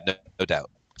 Right. I have no doubt.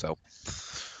 So.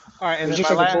 All right, and it's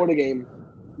just like the Florida game.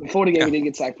 Before the game, Yeah. he didn't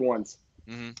get sacked once.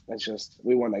 Mhm. That's just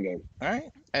we won that game. All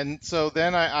right. And so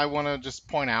then I want to just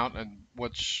point out,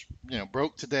 which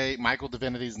broke today. Michael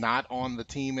Divinity's not on the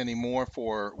team anymore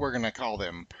for, we're gonna call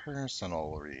them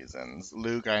personal reasons.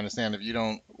 Luke, I understand if you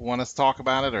don't want us to talk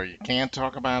about it, or you can't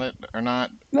talk about it or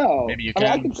not. No, Maybe you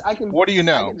I mean can. I can. What do you I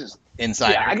know, can just.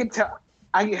 insider? Yeah, I can tell.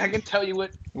 I can tell you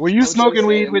what. Were you Ocho smoking said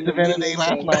weed and with what Divinity Nino last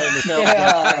said. night in the show?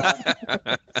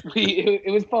 Yeah.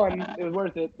 It was fun. It was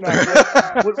worth it. No,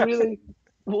 what really,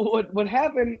 what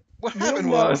happened? What We don't happened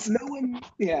know. was, No one.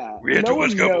 Yeah. We had No too much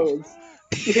one gumbo. knows.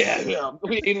 Yeah.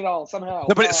 We ate it all somehow.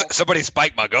 Somebody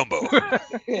spiked my gumbo.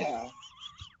 Yeah.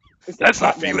 It's the That's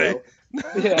not pot filet.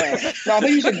 gumbo. Yeah. No, I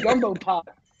think you said gumbo pot.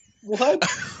 What?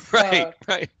 Right,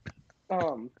 right.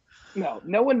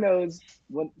 No one knows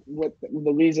what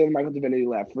the reason Michael Divinity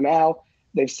left. For now,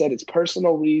 they've said it's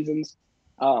personal reasons,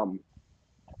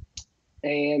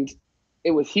 and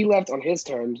it was he left on his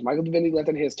terms. Michael Divinity left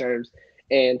on his terms,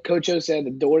 and Coach O said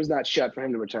the door's not shut for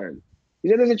him to return. He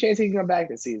said there's a chance he can come back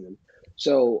this season.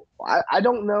 So I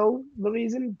don't know the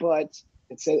reason, but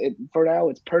for now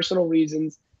it's personal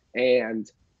reasons, and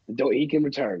he can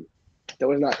return. The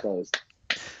door's not closed.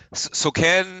 So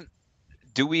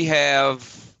do we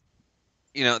have,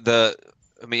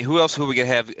 who else we gonna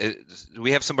have? Do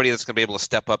we have somebody that's gonna be able to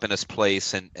step up in his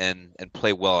place and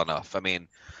play well enough? I mean,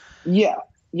 Yeah,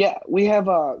 we have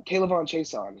Caleb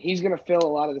Chase on. He's going to fill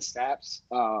a lot of the snaps,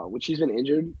 which he's been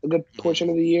injured a good portion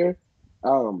of the year.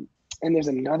 And there's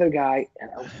another guy, and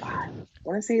I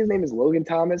want to say his name is Logan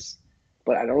Thomas,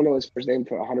 but I don't know his first name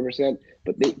for 100%.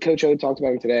 But Coach O talked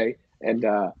about him today, and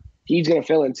he's going to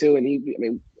fill in too. And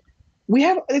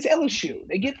it's LSU.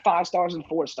 They get 5 stars and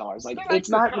 4 stars. Like they're it's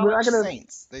not. We're not going to.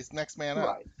 Saints. They next man up.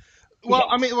 Right. Well,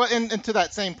 Yeah. and to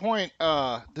that same point,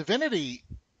 Divinity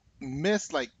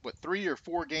missed 3 or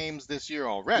 4 games this year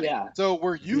already. Yeah. So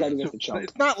we're used already to. missed a chunk.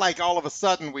 It's not like all of a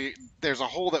sudden there's a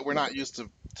hole that we're not used to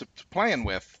playing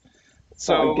with.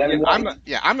 So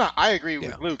I agree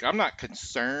with Luke. I'm not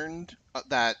concerned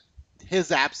that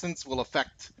his absence will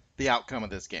affect the outcome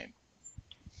of this game.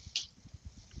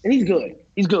 And he's good.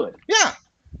 He's good. Yeah,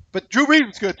 but Drew Brees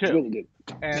is good too, He's really good.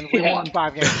 and we won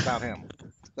 5 games without him.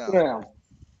 So. Yeah.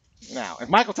 Now, if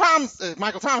Michael Thomas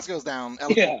goes down,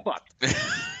 LSU is fucked.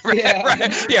 right, Yeah.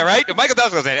 right. Yeah, right. If Michael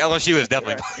Thomas goes in, LSU is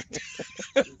definitely.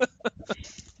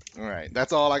 All right,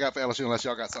 that's all I got for LSU. Unless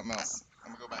y'all got something else,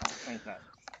 I'm gonna go back to the Saints side.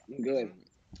 Good.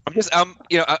 I'm just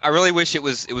I really wish it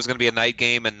was going to be a night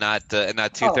game and not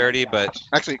 2:30. But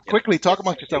Actually, quickly talk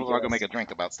amongst yourselves while I go make a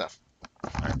drink about stuff.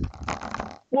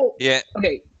 Well, yeah,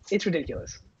 okay, it's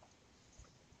ridiculous.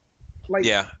 Like,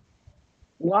 yeah.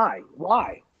 Why?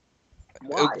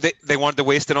 They wanted to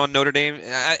waste it on Notre Dame.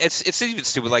 It's even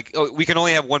stupid. Like, we can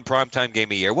only have one primetime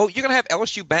game a year. Well, you're gonna have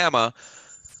LSU, Bama.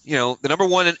 The number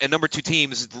 1 and number 2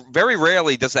 teams. Very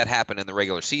rarely does that happen in the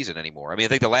regular season anymore. I mean, I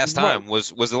think the last time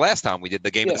was the last time we did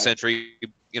the game of the century.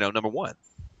 Number 1.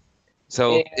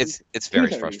 So And it's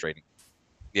very frustrating.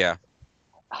 Yeah.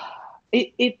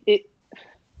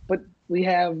 But we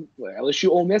have LSU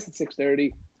Ole Miss at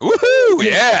 6:30. Woohoo!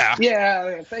 Yeah.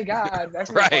 Yeah, thank God.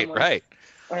 That's right.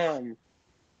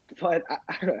 But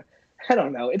I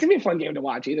don't know. It's gonna be a fun game to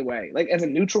watch either way. Like as a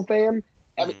neutral fan,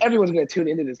 everyone's gonna tune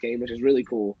into this game, which is really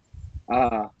cool.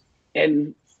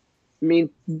 And I mean,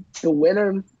 the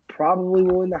winner probably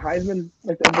will win the Heisman,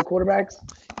 like of the quarterbacks.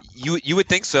 You would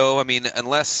think so. I mean,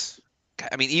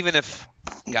 even if,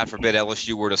 God forbid,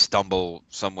 LSU were to stumble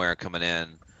somewhere coming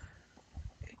in,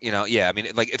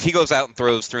 if he goes out and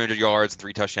throws 300 yards and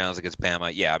 3 touchdowns against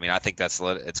Bama, I think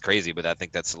it's crazy, but I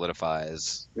think that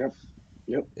solidifies.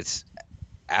 Yep. It's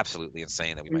absolutely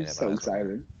insane that we might have. So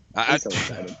excited. I'm so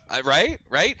excited. Right.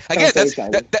 Again,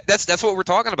 that's what we're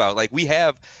talking about. Like we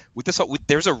have with this,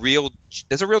 there's a real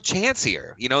chance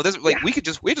here. We're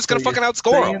just gonna fucking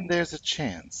outscore them. There's a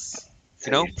chance.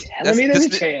 Telling me there's a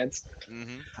chance.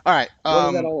 Mm-hmm. All right. What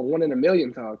is that all 1 in a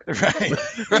million talk?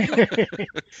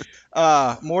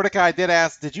 Right. Mordecai did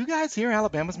ask, did you guys hear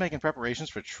Alabama's making preparations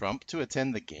for Trump to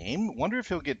attend the game? Wonder if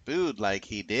he'll get booed like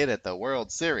he did at the World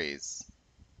Series.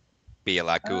 Be a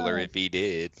lot cooler if he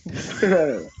did.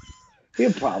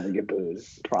 He'll probably get booed.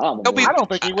 Probably. I don't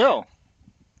think he will.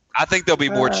 I think there'll be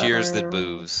more cheers than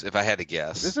boos, if I had to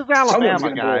guess. This is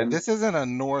Alabama, guys. This isn't a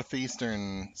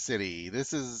northeastern city.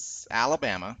 This is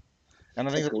Alabama. And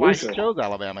I think that's why he chose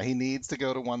Alabama. He needs to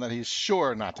go to one that he's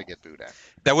sure not to get booed at.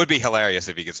 That would be hilarious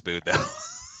if he gets booed, though.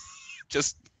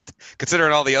 Just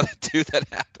considering all the other 2 that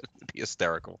happened, it'd be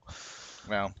hysterical.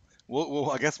 Well,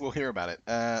 I guess we'll hear about it.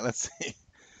 Let's see.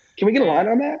 Can we get a line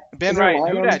on that? Ben Wright,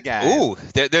 who that guy? Ooh,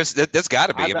 there's got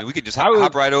to be. I mean, we could just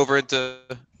hop right over into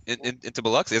into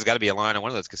Biloxi. There's got to be a line on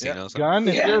one of those Yeah. casinos. Gunn,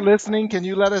 if Yeah. you're listening, can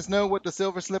you let us know what the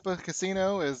Silver Slipper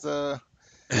Casino is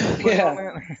putting on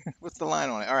that? What's the line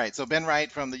on it? All right, so Ben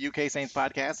Wright from the UK Saints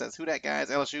podcast says, "Who dat guys?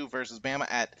 LSU versus Bama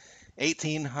at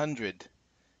 1800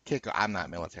 kickoff." I'm not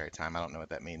military time. I don't know what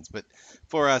that means, but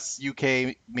for us,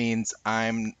 UK means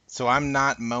I'm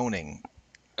not moaning.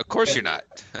 Of course you're not.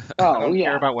 I Oh don't care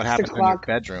yeah. about what 6 happens in your o'clock.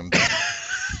 bedroom.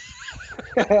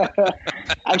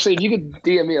 Actually, if you could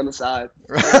DM me on the side,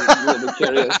 I'm a little bit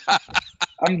curious.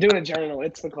 I'm doing a journal.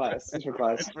 It's for class. It's for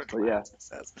class. But yeah.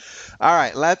 All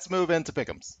right, let's move into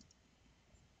pick'ems.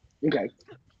 Okay.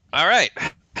 All right,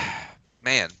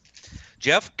 man.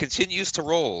 Jeff continues to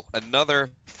roll. Another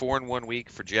 4-1 week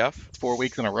for Jeff. 4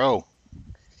 weeks in a row.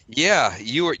 Yeah,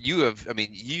 you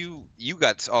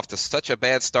got off to such a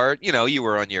bad start. You know, you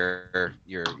were on you're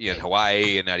in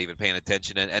Hawaii and not even paying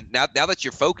attention, and now that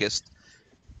you're focused,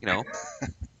 you know.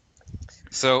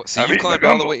 So I'm you eating my climbed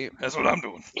all the gumbo. way. That's what I'm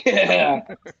doing. Yeah.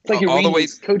 It's like you're All the reading way-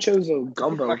 his Coach Ozo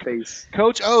Gumbo face.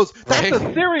 Coach O's. That's Right.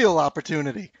 a cereal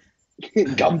opportunity.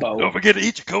 Gumbo. Don't forget to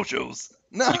eat your coachos.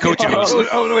 No, Coach O's.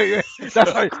 Oh, wait.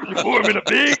 That's right. You pour them in a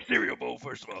big cereal bowl,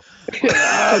 first of all.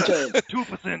 Coach O.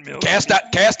 2% milk.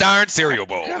 Cast iron cereal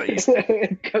bowl. Gotta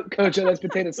eat Coach O, that's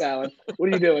potato salad. What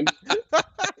are you doing?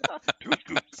 2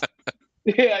 scoops.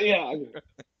 Yeah.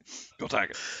 Go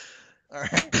Tiger. All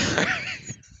right.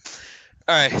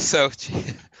 All right, so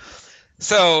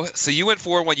you went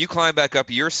 4-1. You climbed back up.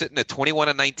 You're sitting at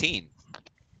 21-19.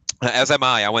 As am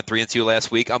I. I went 3-2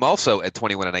 last week. I'm also at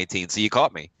 21-19. So you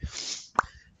caught me.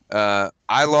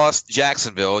 I lost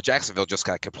Jacksonville. Jacksonville just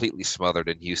got completely smothered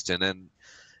in Houston, and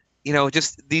you know,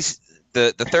 just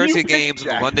the Thursday games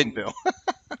in London. Jacksonville.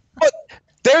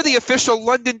 They're the official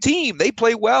London team. They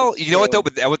play well. You know what though?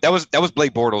 But that was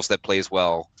Blake Bortles that plays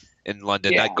well in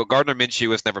London. Yeah. Gardner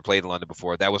Minshew has never played in London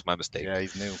before. That was my mistake. Yeah,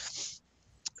 he's new.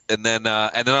 And then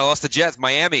I lost the Jets.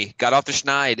 Miami got off the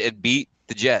schneid and beat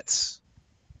the Jets.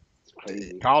 It's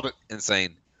crazy. Called it.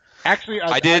 Insane. Actually,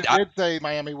 I did say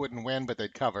Miami wouldn't win, but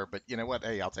they'd cover. But you know what?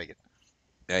 Hey, I'll take it.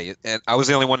 Yeah, and I was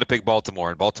the only one to pick Baltimore.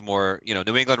 And Baltimore, you know,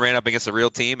 New England ran up against a real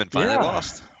team and finally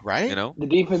lost. Right? You know, The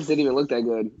defense didn't even look that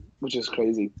good, which is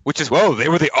crazy. which is they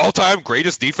were the all-time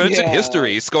greatest defense in Yeah.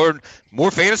 history. Scored more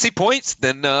fantasy points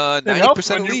than It 90% helps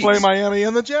of when you leagues. play Miami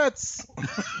and the Jets.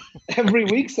 Every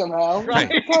week somehow. Right.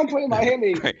 Time playing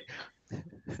Miami. Right.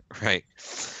 Right.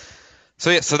 So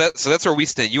yeah, so that's where we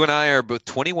stand. You and I are both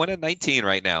 21-19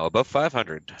 right now, above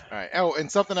 500. All right. Oh,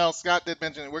 and something else Scott did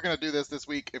mention. We're going to do this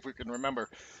week if we can remember.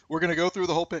 We're going to go through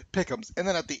the whole pick'ems, and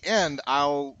then at the end,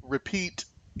 I'll repeat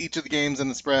each of the games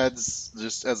and the spreads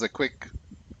just as a quick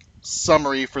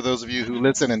summary for those of you who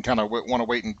listen and kind of want to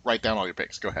wait and write down all your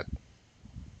picks. Go ahead.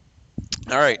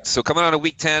 All right. So coming on to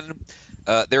week 10,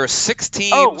 there are 6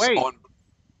 teams. Oh, wait.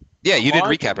 Yeah, you did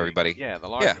Large recap league. everybody. Yeah, the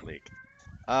larger league.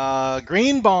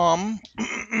 Greenbaum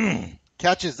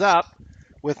catches up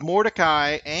with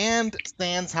Mordecai and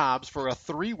Stans Hobbs for a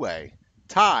 3-way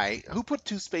tie. Who put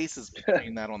 2 spaces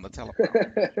between that on the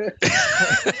teleprompter?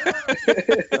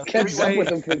 Catch up with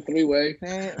him for 3-way.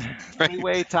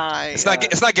 3-way tie. It's not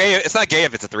gay. It's not gay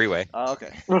if it's a 3-way.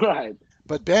 Okay. Right.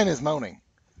 But Ben is moaning.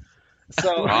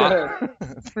 So,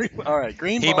 all right.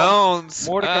 Greenbaum. He moans.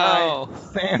 Mordecai. Oh.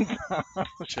 Stans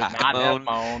should not have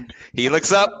moaned. He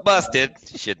looks up, busted.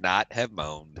 Should not have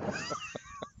moaned.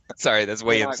 Sorry, that's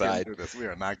way We're not getting inside. through this. We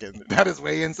are not getting. That is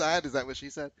way inside. Is that what she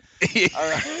said? All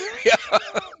right.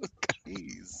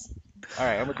 Jeez. All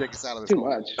right, I'm gonna take us out of this. Too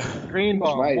much.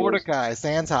 Greenbaum, Right. Mordecai,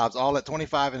 Stans Hobbs, all at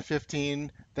 25 and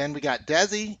 15. Then we got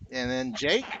Desi, and then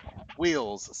Jake,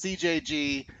 Wheels,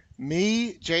 CJG,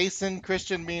 me, Jason,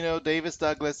 Christian Mino, Davis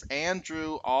Douglas, and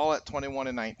Drew, all at 21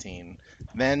 and 19.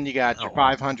 Then you got your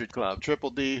 500 club,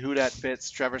 Triple D, Who Dat Fits,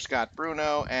 Trevor Scott,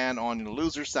 Bruno, and on the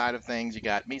loser side of things, you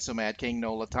got Me So Mad, King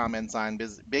Nola, Tom Ensign,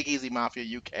 Big Easy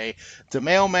Mafia UK, the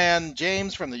Mailman,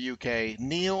 James from the UK,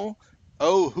 Neil,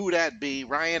 Oh Who Dat Be,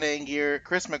 Ryan Angier,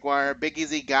 Chris McGuire, Big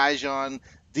Easy, Gaijon,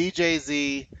 DJ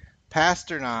Z,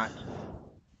 Pastor Not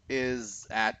is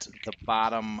at the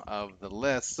bottom of the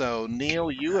list. So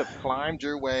Neil, you have climbed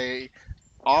your way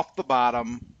off the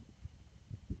bottom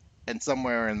and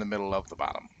somewhere in the middle of the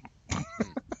bottom.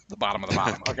 The bottom of the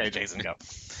bottom. Okay, Jason, go.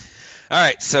 All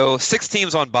right, so 6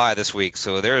 teams on bye this week,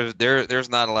 so there's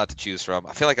not a lot to choose from.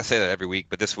 I feel like I say that every week,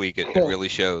 but this week it really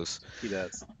shows. He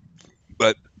does.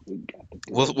 But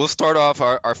we'll start off.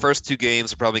 Our first 2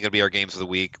 games are probably going to be our games of the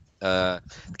week. The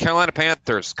Carolina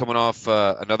Panthers coming off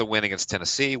another win against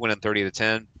Tennessee, winning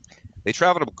 30-10. They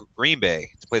traveled to Green Bay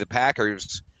to play the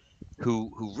Packers,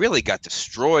 who really got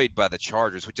destroyed by the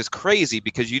Chargers, which is crazy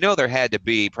because you know there had to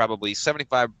be probably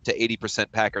 75 to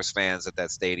 80% Packers fans at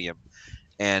that stadium.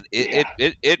 and Yeah.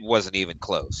 it wasn't even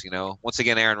close. Once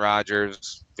again, Aaron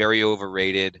Rodgers very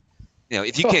overrated.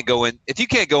 If you can't go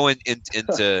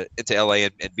into LA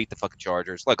and beat the fucking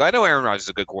Chargers. Look, I know Aaron Rodgers is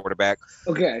a good quarterback,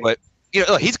 Okay. but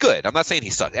look, he's good. I'm not saying he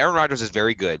sucks. Aaron Rodgers is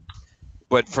very good.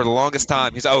 But for the longest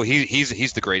time, he's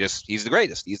the greatest. He's the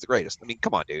greatest. He's the greatest. I mean,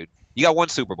 come on, dude. You got one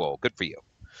Super Bowl. Good for you.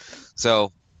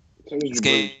 So So here's this your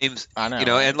booze. game's, I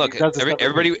know. and look, he does this every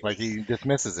everybody, week, like he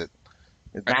dismisses it.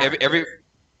 It's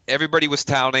everybody was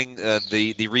touting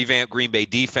the revamped Green Bay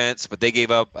defense, but they gave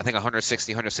up, I think,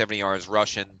 160, 170 yards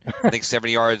rushing. I think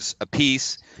 70 yards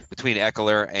apiece between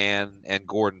Eckler and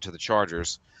Gordon to the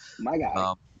Chargers. My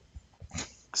guy.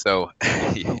 So,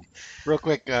 Real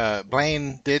quick,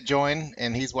 Blaine did join,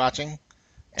 and he's watching.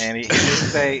 And he did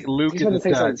say Luke He's is going a to say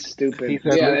stud. something stupid. He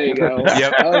said Yeah, Luke there you is a go. stud.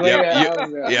 Yep, Oh, yep,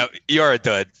 yeah, yep, you're a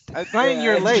dud. Blaine, Yeah,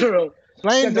 you're it's late. true.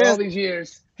 Blaine After all missed. these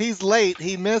years. He's late.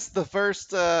 He missed the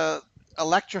first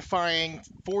electrifying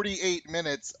 48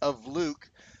 minutes of Luke.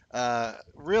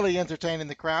 Really entertaining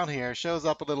the crowd here. Shows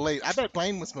up a little late. I bet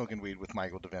Blaine was smoking weed with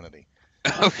Michael Divinity.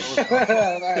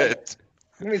 Let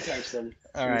me text him.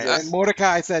 All right. Jesus. And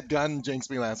Mordecai said Gunn jinxed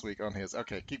me last week on his.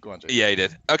 Okay, keep going, Jake. Yeah, he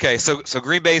did. Okay, so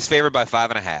Green Bay's favored by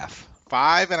 5.5.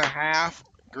 5.5.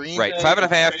 Green Right, Bay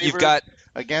 5.5. is You've favored got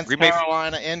against Green Bay-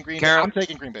 Carolina and Green Bay. Carol- I'm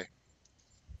taking Green Bay.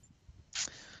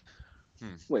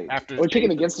 Wait, After are we picking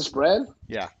Jason- against the spread?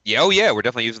 yeah, we're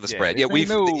definitely using the spread. Yeah, they we've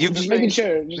know. you've Just This making ain't-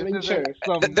 sure. Just This making isn't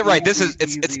sure. some Right, this is-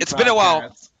 easy it's been a while.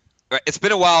 podcast. right, it's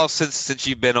been a while since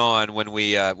you've been on when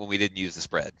we didn't use the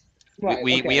spread. Right,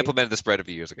 we okay. implemented the spread a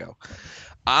few years ago.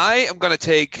 I am going to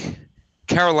take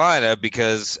Carolina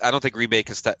because I don't think Green Bay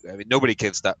can stop. I mean, nobody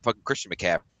can stop fucking Christian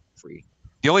McCaffrey.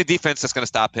 The only defense that's going to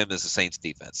stop him is the Saints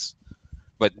defense.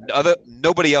 But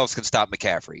nobody else can stop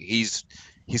McCaffrey. He's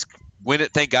winning.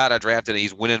 Thank God I drafted him.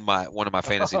 He's winning one of my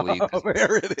fantasy leagues. Oh,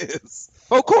 there it is.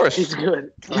 Oh, of course. He's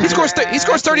good. He scores 30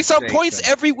 something Jason. points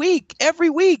every week.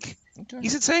 Every week. Okay.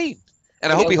 He's insane.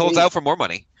 And I hope he holds out for more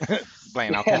money.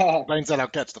 Blaine, Blaine said I'll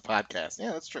catch the podcast.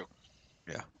 Yeah, that's true.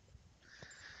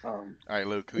 All right,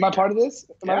 Luke. Who Am I you part of this?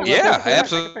 Am I part of Yeah, this?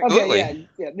 absolutely. Okay,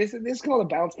 yeah. This is called a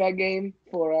bounce back game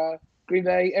for Green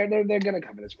Bay. They're gonna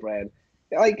cover the spread.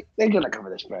 Like they're gonna cover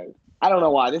the spread. I don't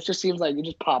know why. This just seems like it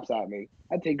just pops at me.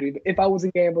 I'd take Green Bay. If I was a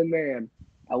gambling man,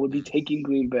 I would be taking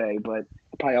Green Bay, but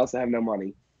I probably also have no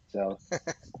money. So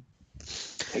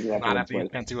take that Not for after you the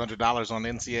spent $200 on the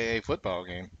NCAA football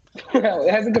game. Well,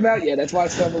 it hasn't come out yet. That's why I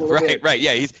still have a little bit. Right.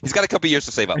 Yeah, he's got a couple years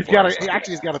to save up. He's for got it.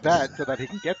 he's got a bet so that he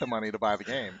can get the money to buy the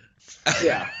game.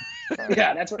 Yeah.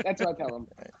 Yeah, that's what I tell him.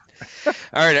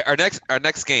 All right, our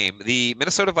next game, the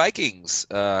Minnesota Vikings,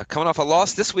 coming off a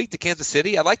loss this week to Kansas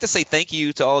City. I'd like to say thank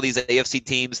you to all these AFC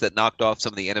teams that knocked off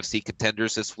some of the NFC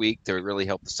contenders this week to really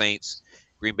help the Saints.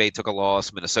 Green Bay took a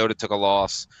loss. Minnesota took a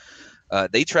loss.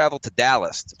 They traveled to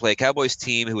Dallas to play a Cowboys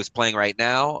team who is playing right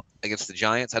now against the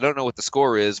Giants. I don't know what the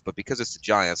score is, but because it's the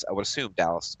Giants, I would assume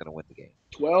Dallas is going to win the game.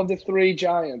 12-3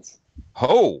 Giants.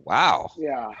 Oh, wow.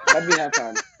 Yeah, that'd be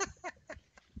halftime.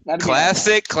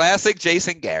 Classic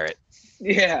Jason Garrett.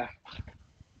 Yeah.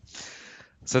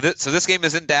 So this game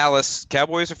is in Dallas.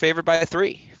 Cowboys are favored by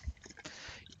 3.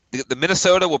 The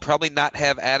Minnesota will probably not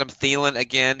have Adam Thielen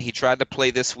again. He tried to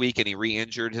play this week and he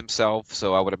re-injured himself,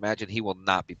 so I would imagine he will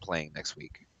not be playing next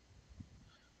week.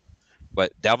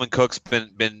 But Dalvin Cook's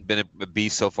been a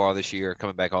beast so far this year,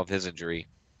 coming back off his injury.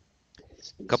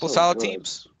 A couple of solid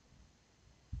teams.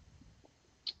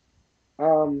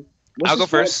 I'll I'll go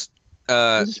first.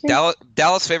 What's the spread?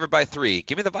 Dallas favored by 3.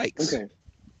 Give me the Vikes. Okay.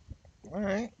 All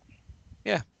right.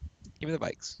 Give me the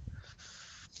Vikes.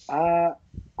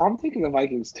 I'm taking the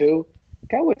Vikings too.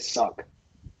 Cowboys suck.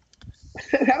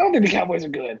 I don't think the Cowboys are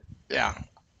good. Yeah.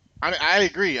 I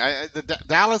agree.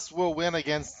 Dallas will win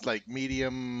against like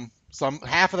medium.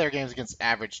 Half of their games against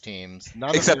average teams.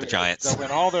 Except the Giants. They'll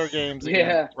win all their games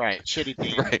against shitty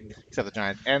teams, Right. except the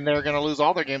Giants, and they're going to lose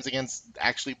all their games against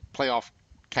actually playoff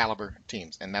caliber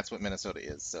teams, and that's what Minnesota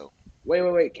is. So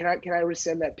Wait. Can I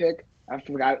rescind that pick? I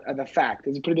forgot the fact.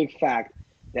 It's a pretty big fact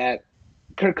that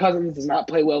Kirk Cousins does not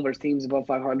play well versus teams above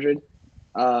 500.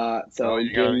 So you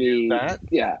give gotta me use that?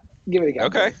 Yeah, give me the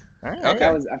Cowboys. Okay. all right. Okay.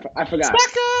 I forgot.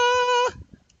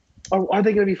 Oh, are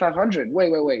they going to be 500?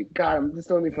 Wait. God, I'm just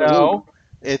throwing me for a No, loop.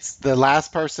 it's the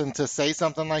last person to say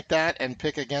something like that and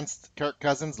pick against Kirk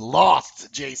Cousins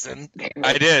lost, Jason.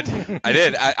 I did.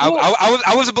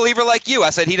 I was a believer like you. I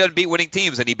said he doesn't beat winning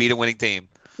teams, and he beat a winning team.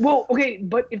 Well, okay,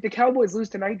 but if the Cowboys lose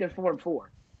tonight, they're 4-4. All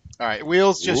right,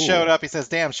 Wheels just Ooh. showed up. He says,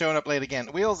 "Damn, showing up late again."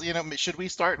 Wheels, should we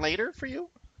start later for you?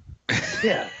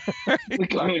 Yeah, we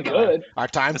could. Our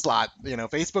time slot,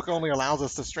 Facebook only allows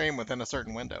us to stream within a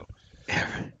certain window.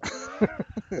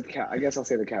 I guess I'll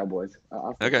say the Cowboys.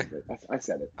 I'll say Okay. it. I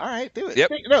said it. All right, do it.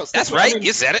 Yep. No, stick That's with it. right. I mean,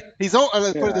 You said it.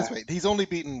 put it this Yeah. way: he's only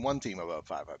beaten one team above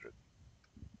 500.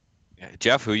 Yeah.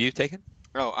 Jeff, who you taking?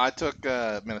 Oh, I took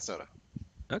Minnesota.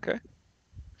 Okay.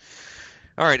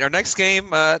 All right, our next game,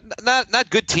 not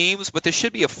good teams, but this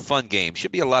should be a fun game.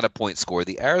 Should be a lot of points scored.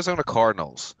 The Arizona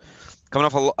Cardinals coming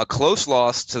off a close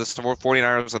loss to the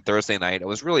 49ers on Thursday night. I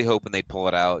was really hoping they'd pull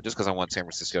it out just because I want San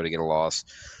Francisco to get a loss.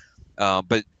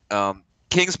 But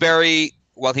Kingsbury,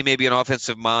 while he may be an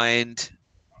offensive mind,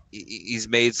 he's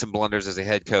made some blunders as a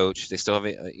head coach. They still have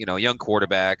a young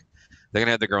quarterback. They're going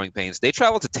to have the growing pains. They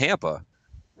travel to Tampa,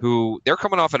 who they're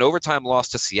coming off an overtime loss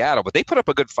to Seattle, but they put up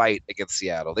a good fight against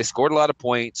Seattle. They scored a lot of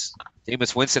points.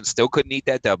 Jameis Winston still couldn't eat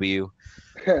that W.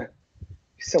 He's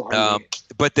so hungry.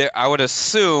 But I would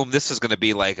assume this is going to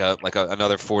be like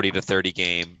another 40 to 30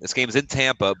 game. This game's in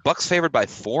Tampa. Bucks favored by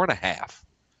 4.5.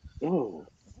 Ooh.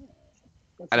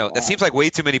 That's I a know lot. that seems like way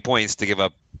too many points to give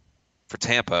up for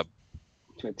Tampa.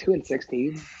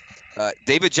 2-16.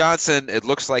 David Johnson, it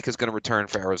looks like, is going to return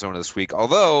for Arizona this week.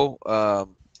 Although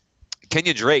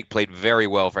Kenyon Drake played very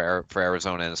well for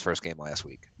Arizona in his first game last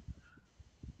week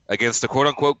against the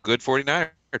quote-unquote good 49er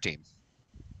team.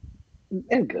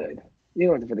 They're good. You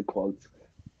don't have to put the quotes.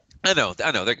 I know,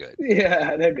 they're good.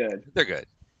 Yeah, they're good. They're good.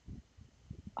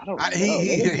 I don't know.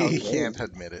 He can't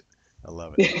admit it. I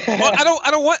love it. Well, I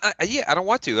don't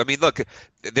want to. I mean, look,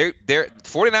 their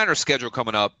 49ers schedule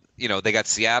coming up. They got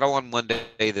Seattle on Monday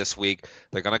this week.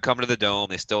 They're going to come to the Dome.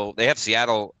 They have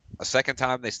Seattle a second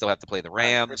time. They still have to play the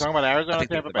Rams. We're talking about Arizona, I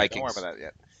think Tampa the Bay. Don't worry Vikings. about that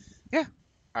yet. Yeah.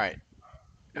 All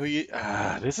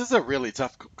right. This is a really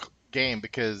tough game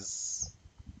because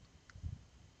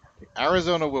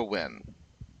Arizona will win.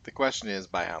 The question is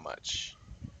by how much.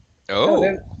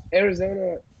 Oh,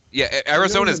 Arizona. yeah.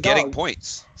 Arizona's a getting dog.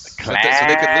 points.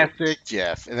 Classic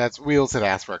Jeff, and that's Wheels had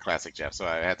asked for a classic Jeff, so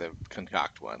I had to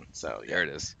concoct one. So yeah, There it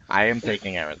is. I am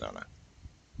taking Arizona.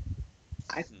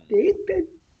 I think that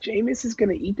Jameis is going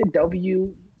to eat the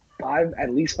W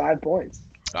at least 5 points.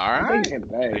 All I'm right, taking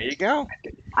Tampa Bay. there you go.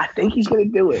 I think he's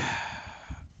going to do it.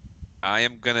 I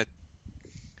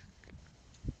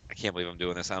can't believe I'm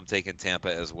doing this. I'm taking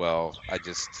Tampa as well.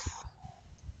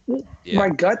 Yeah. My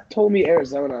gut told me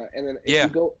Arizona, and then Yeah.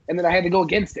 then I had to go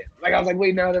against it. Like I was like,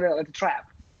 wait, no, that's a trap.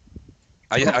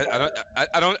 I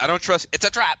don't trust. It's a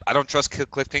trap. I don't trust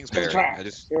Cliff Kingsbury. It's a trap. I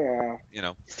just Yeah, you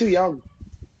know. he's too young.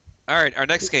 All right, our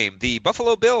next game, the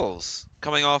Buffalo Bills,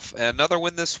 coming off another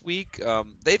win this week.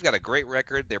 They've got a great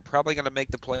record. They're probably going to make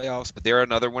the playoffs, but they're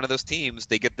another one of those teams.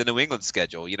 They get the New England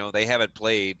schedule. They haven't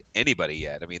played anybody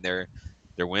yet. I mean, their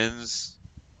wins,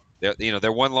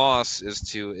 their one loss is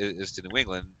to New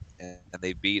England, and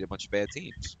they beat a bunch of bad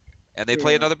teams. And they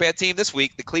play another bad team this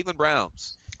week, the Cleveland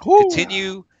Browns.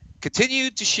 Continue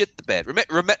to shit the bed.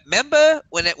 Remember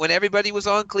when everybody was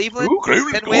on Cleveland? Ooh,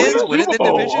 Cleveland 10 wins, winning the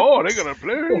division. Oh, they're gonna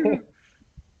play.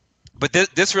 But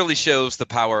this really shows the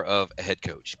power of a head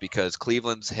coach, because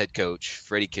Cleveland's head coach,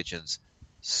 Freddie Kitchens,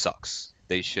 sucks.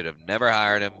 They should have never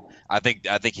hired him. I think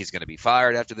he's going to be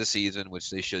fired after the season, which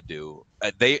they should do.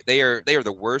 They are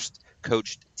the worst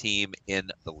coached team in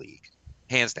the league,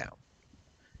 hands down.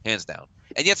 And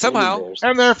yet somehow,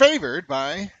 And they're favored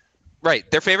by. right,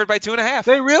 they're favored by 2.5.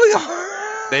 They really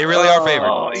are. They really are favored.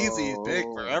 Oh, easy pick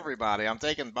for everybody. I'm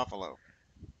taking Buffalo.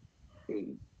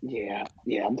 Yeah,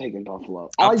 I'm taking Buffalo.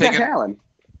 I'm I like taking- Zach Allen.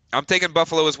 I'm taking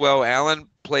Buffalo as well. Allen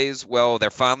plays well. They're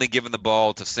finally giving the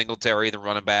ball to Singletary, the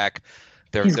running back.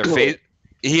 He's good.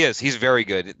 He is. He's very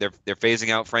good. They're phasing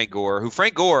out Frank Gore, who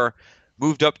Frank Gore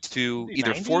moved up to Is he either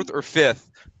 90? fourth or fifth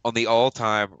on the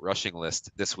all-time rushing list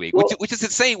this week, Well- which is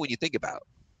insane when you think about.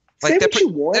 Say that what you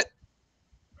want.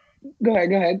 Go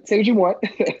ahead. Say what you want.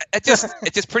 It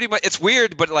just pretty much, it's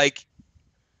weird, but like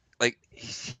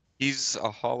he's a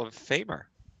Hall of Famer,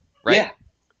 right? Yeah.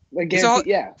 Like, He's all-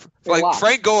 yeah. Like Lock.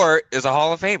 Frank Gore is a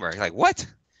Hall of Famer. Like what?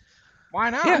 Why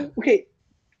not? Yeah. Okay.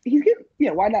 He's getting.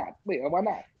 Yeah. Why not? Wait. Why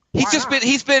not? He's Why just not?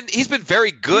 he's been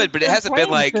very good, but it hasn't been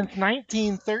like since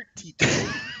 1932.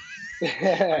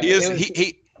 he is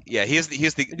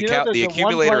he's the the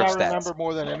accumulator one of play I stats. remember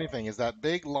more than anything is that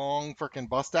big long freaking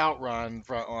bust out run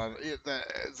from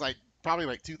it's like probably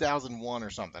like 2001 or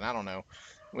something. I don't know.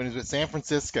 When he was with San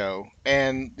Francisco,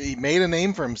 and he made a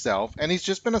name for himself, and he's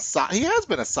just been he has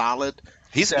been a solid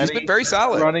He's steady been very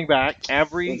solid. running back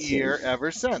every Let's year see.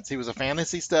 ever since. He was a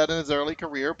fantasy stud in his early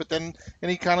career, but then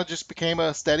he kind of just became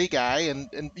a steady guy.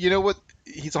 And you know what?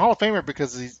 He's a Hall of Famer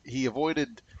because he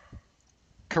avoided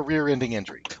career-ending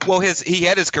injury. Well, he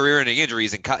had his career-ending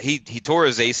injuries, and he tore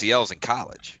his ACLs in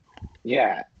college.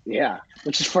 Yeah.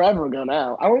 Which is forever ago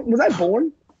now. Was I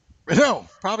born? No,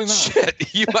 probably not.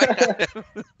 Shit, you might have.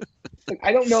 Like,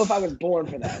 I don't know if I was born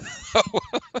for that.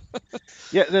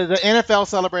 Yeah, the NFL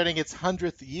celebrating its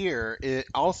 100th year. It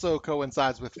also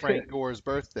coincides with Frank Gore's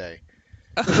birthday.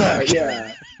 Right,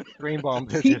 yeah. Greenbaum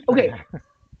did He just say okay. that.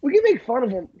 We can make fun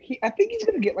of him. I think he's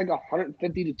gonna get like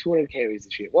 150 to 200 carries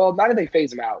this year. Well, not if they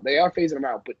phase him out. They are phasing him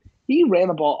out, but he ran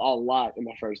the ball a lot in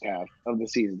the first half of the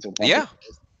season so far. Yeah.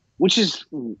 Which is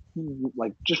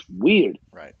like just weird.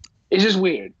 Right. It's just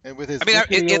weird. And with his I mean,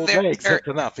 rickety old legs, there, that's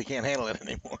enough. He can't handle it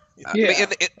anymore. I mean,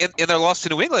 in their loss to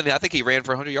New England, I think he ran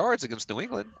for 100 yards against New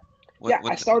England.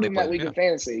 I started him that week in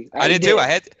fantasy. I did too.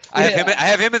 I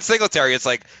have him in Singletary. It's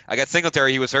like I got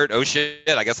Singletary. He was hurt. Oh shit!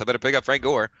 I guess I better pick up Frank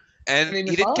Gore. And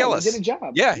he didn't kill us. He did a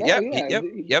job. Yeah,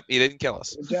 yep. He didn't kill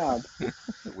us. Good job. The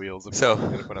wheels of So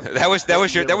that was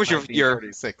your that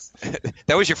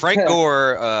was your Frank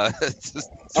Gore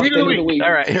tweet of the week.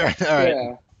 All right.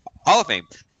 Yeah. Hall of Fame.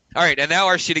 All right, and now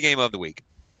our shitty game of the week.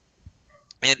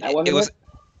 And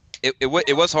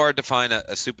it was hard to find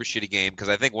a super shitty game because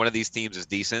I think one of these teams is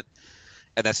decent,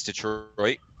 and that's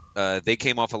Detroit. They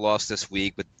came off a loss this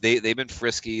week, but they've been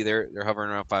frisky. They're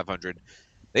hovering around 500.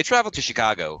 They traveled to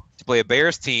Chicago to play a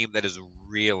Bears team that is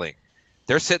reeling.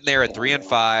 They're sitting there at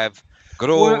 3-5. Good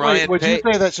old Ryan. Would you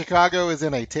say that Chicago is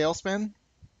in a tailspin?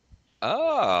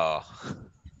 Oh.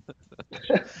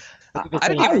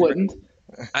 I wouldn't.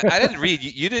 I didn't read.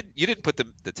 You didn't put the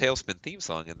Tailspin theme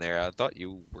song in there. I thought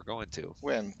you were going to.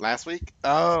 When? Last week?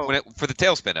 Oh. For the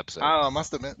Tailspin episode. Oh, I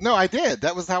must have been. No, I did.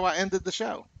 That was how I ended the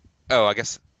show. Oh, I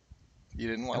guess. You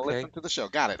didn't want to listen to the show.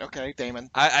 Got it. Okay, Damon.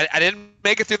 I didn't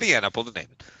make it through the end. I pulled the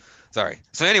Damon. Sorry.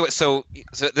 So anyway, so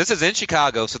this is in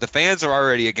Chicago. So the fans are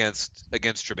already against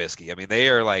Trubisky. I mean, they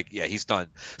are like, yeah, he's done.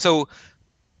 So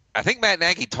I think Matt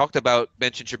Nagy talked about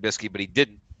benching Trubisky, but he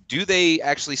didn't. Do they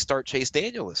actually start Chase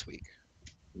Daniel this week?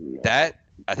 Yeah. That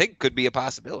I think could be a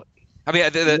possibility. I mean,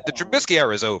 the Trubisky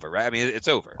era is over, right? I mean, it's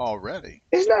over already.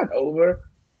 It's not over.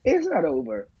 It's not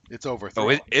over. It's over. Oh,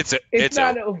 it's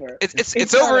not over.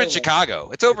 It's over in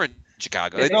Chicago. It's over in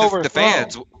Chicago. It's over. The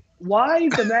fans. Why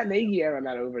is the Matt Nagy era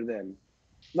not over then?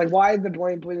 Like, why is the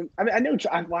blame? I mean, I know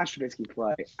I've watched Trubisky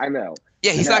play. I know.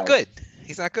 Yeah, he's not good.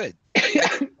 He's not good.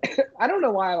 I don't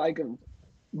know why I like him,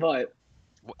 but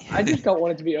I just don't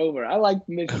want it to be over. I like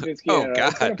Mitch Trubisky era. God.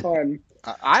 It's kind of fun.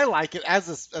 I like it as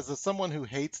a someone who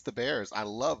hates the Bears. I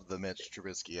love the Mitch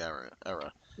Trubisky era.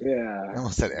 Yeah. I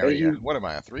almost said area. What am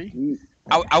I, a 3?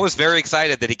 I was very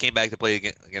excited that he came back to play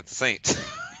against the Saints.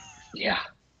 Yeah.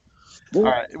 All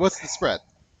right. What's the spread?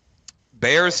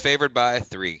 Bears favored by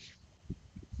 3.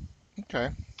 Okay.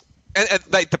 And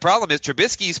like the problem is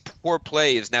Trubisky's poor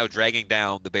play is now dragging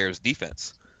down the Bears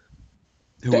defense.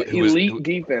 Elite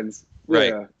defense.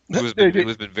 Right. Yeah. Who's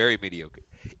been very mediocre.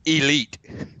 Elite.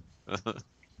 All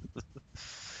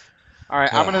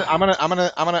right, I'm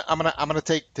gonna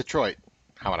take Detroit.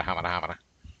 I'm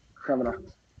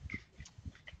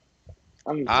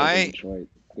taking Detroit.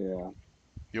 Yeah.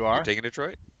 You are? You're taking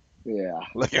Detroit? Yeah.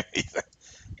 Look at me.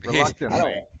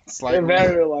 Reluctantly.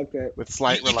 Very reluctant. With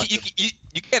slight reluctance.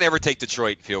 You can't ever take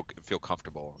Detroit and feel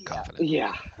comfortable and confident.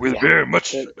 Yeah. With very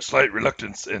much slight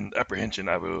reluctance and apprehension,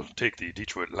 I will take the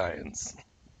Detroit Lions.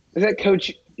 Is that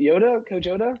Coach Yoda? Coach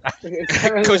Yoda?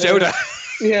 Coach Yoda.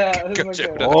 Yeah. Coach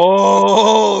Yoda.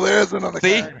 Oh, there's another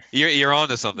See? guy. You're on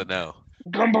to something now.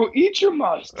 Gumbo, eat your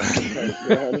must.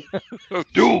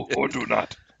 Do or do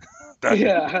not.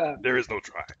 There is no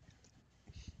try.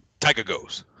 Tiger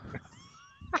goes.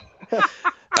 All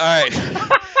right.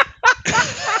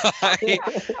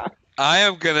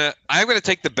 I'm gonna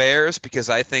take the Bears because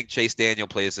I think Chase Daniel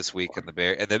plays this week, and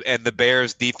the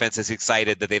Bears defense is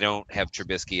excited that they don't have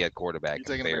Trubisky at quarterback. You're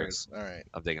taking the Bears. All right.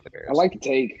 I'm taking the Bears. I like the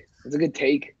take. It's a good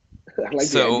take. I like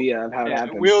the idea of how it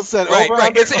happens. Will said right. over.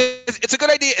 It's a good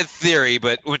idea in theory,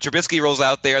 but when Trubisky rolls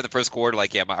out there in the first quarter,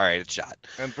 like, yeah, all right, it's shot.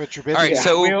 And for Trubisky, all right,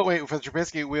 so for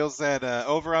Trubisky, Will said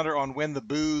over under on when the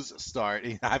boos start.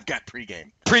 I've got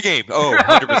pregame. Pregame. Oh,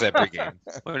 100%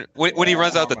 pregame. When he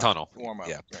runs out the tunnel. Warm up.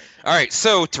 Yeah. All right.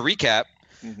 So to recap,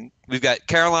 we've got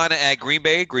Carolina at Green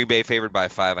Bay. Green Bay favored by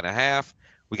 5.5.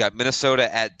 We got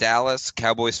Minnesota at Dallas.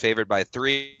 Cowboys favored by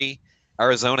 3.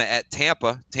 Arizona at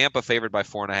Tampa. Tampa favored by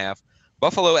 4.5.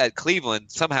 Buffalo at Cleveland.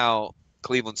 Somehow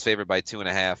Cleveland's favored by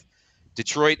 2.5.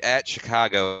 Detroit at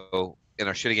Chicago in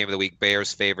our shitty game of the week.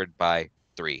 Bears favored by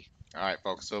 3. All right,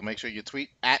 folks. So make sure you tweet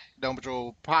at Dome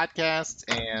Patrol Podcast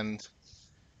and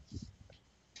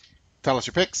tell us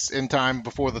your picks in time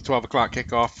before the 12 o'clock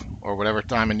kickoff or whatever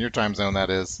time in your time zone that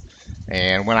is.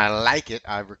 And when I like it,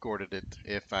 I've recorded it.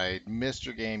 If I missed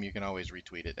your game, you can always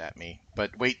retweet it at me.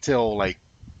 But wait till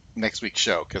next week's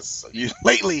show because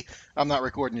lately I'm not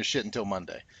recording your shit until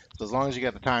Monday. So as long as you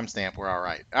got the timestamp, we're all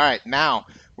right. All right, now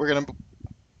we're gonna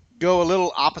go a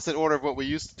little opposite order of what we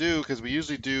used to do because we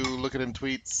usually do look at him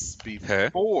tweets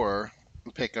before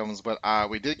pick'ems, but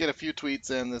we did get a few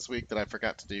tweets in this week that I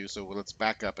forgot to do, so let's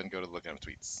back up and go to look at him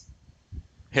tweets.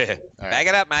 Back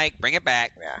it up, Mike. Bring it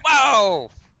back. Yeah.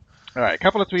 Whoa! All right, a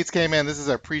couple of tweets came in. This is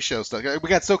our pre-show stuff. We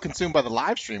got so consumed by the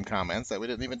live stream comments that we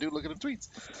didn't even do look at him tweets.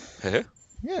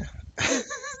 Yeah.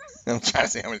 I'm trying to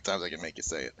see how many times I can make you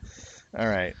say it. All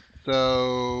right.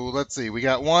 So let's see. We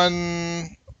got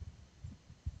one.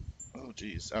 Oh,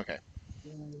 geez. Okay.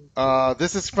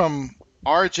 This is from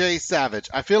RJ Savage.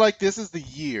 I feel like this is the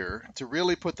year to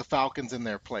really put the Falcons in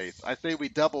their place. I say we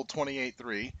double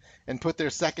 28-3 and put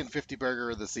their second 50 burger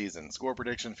of the season. Score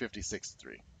prediction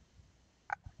 56-3.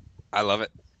 I love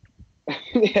it.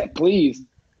 Yeah, please.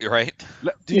 You're right.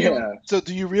 So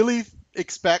do you really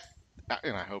expect,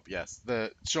 and I hope yes,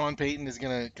 that Sean Payton is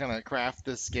going to kind of craft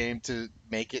this game to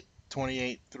make it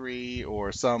 28-3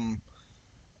 or some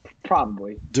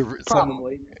Probably.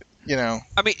 You know,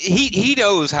 I mean, he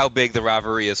knows how big the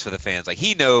rivalry is for the fans. Like,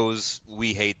 he knows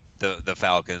we hate the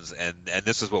Falcons, and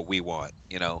this is what we want.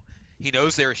 You know, he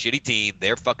knows they're a shitty team.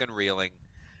 They're fucking reeling.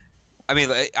 I mean,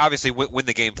 obviously win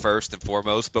the game first and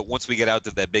foremost, but once we get out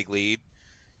to that big lead,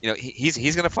 you know,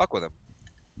 he's gonna fuck with him.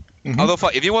 Mhm. Although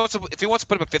if he wants to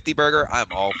put up a 50 burger,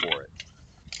 I'm all for it.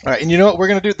 All right, and you know what we're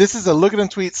gonna do? This is a look at them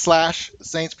tweet /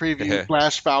 Saints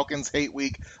preview / Falcons hate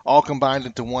week, all combined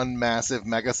into one massive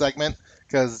mega segment,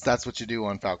 because that's what you do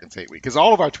on Falcons hate week. Because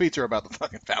all of our tweets are about the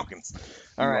fucking Falcons.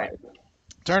 All right.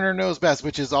 Turner knows best,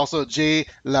 which is also J.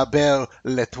 Labelle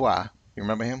Letois. You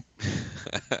remember him?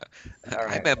 I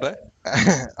remember.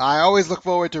 I always look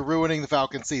forward to ruining the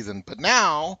Falcons season, but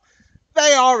now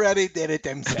they already did it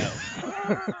themselves.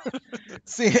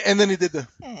 See, and then he did the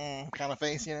kind of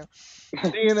face, you know.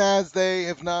 Seeing as they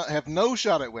have no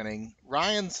shot at winning,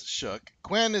 Ryan's shook.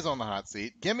 Quinn is on the hot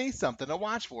seat. Give me something to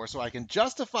watch for so I can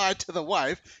justify to the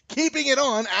wife keeping it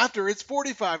on after it's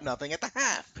 45-0 at the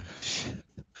half.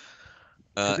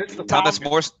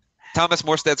 Thomas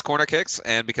Morstead's corner kicks,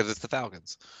 and because it's the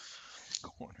Falcons.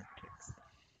 Corner kicks.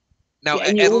 Now, go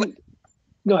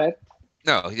ahead.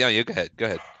 No, you go ahead. Go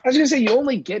ahead. I was gonna say you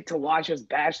only get to watch us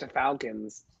bash the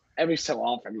Falcons every so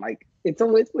often. Like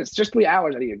it's just 3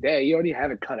 hours out of your day. You already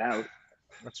have it cut out.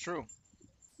 That's true.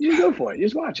 You just go for it. You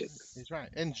just watch it. He's right.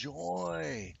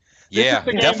 Enjoy. Yeah,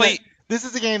 definitely. This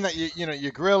is a game that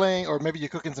you're grilling, or maybe you're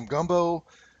cooking some gumbo.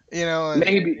 You know,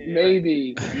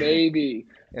 maybe.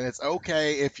 And it's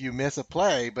okay if you miss a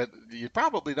play, but you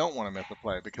probably don't want to miss a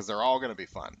play because they're all going to be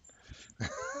fun.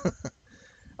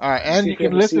 All right, and you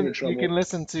can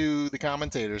listen to the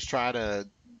commentators try to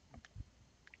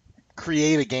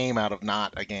create a game out of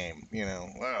not a game. You know,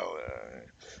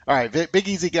 all right, Big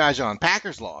Easy Gajon.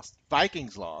 Packers lost,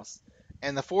 Vikings lost,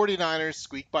 and the 49ers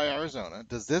squeaked by Arizona.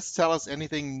 Does this tell us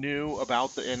anything new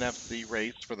about the NFC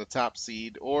race for the top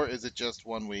seed, or is it just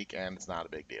 1 week and it's not a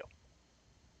big deal?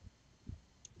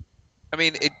 I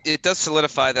mean, it does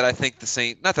solidify that I think the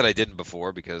Saints, not that I didn't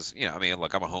before, because, you know, I mean,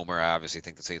 look, I'm a homer. I obviously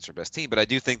think the Saints are the best team, but I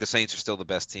do think the Saints are still the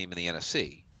best team in the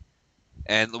NFC.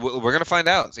 And we're going to find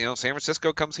out. You know, San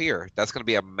Francisco comes here. That's going to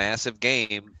be a massive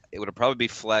game. It would probably be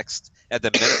flexed at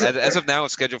the minute. As of now,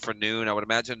 it's scheduled for noon. I would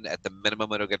imagine at the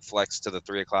minimum it'll get flexed to the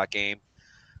 3 o'clock game,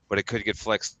 but it could get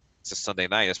flexed to Sunday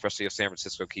night, especially if San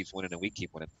Francisco keeps winning and we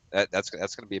keep winning. That's going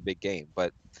to be a big game.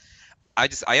 But I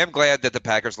am glad that the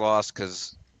Packers lost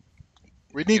because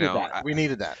we needed that. We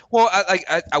needed that. Well,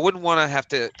 I wouldn't want to have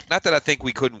to. Not that I think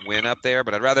we couldn't win up there,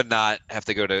 but I'd rather not have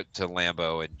to go to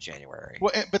Lambeau in January.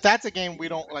 Well, but that's a game we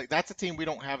don't like. That's a team we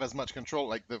don't have as much control.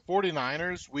 Like the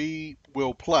 49ers, we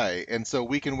will play, and so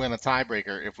we can win a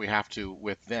tiebreaker if we have to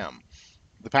with them.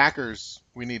 The Packers,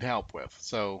 we need help with.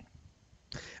 So,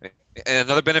 and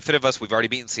another benefit of us, we've already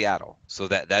beaten Seattle, so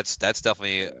that's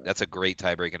definitely a great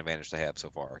tiebreaking advantage to have so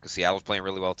far because Seattle's playing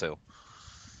really well too.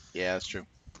 Yeah, that's true.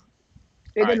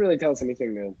 It didn't really tell us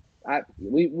anything new.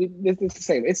 It's the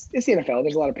same. It's the NFL.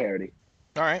 There's a lot of parity.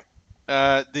 All right.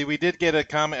 We did get a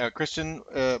comment. Christian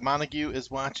Montague is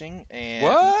watching, and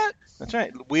what? That's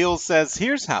right. Wheels says,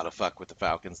 "Here's how to fuck with the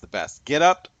Falcons the best: get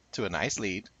up to a nice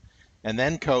lead, and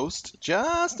then coast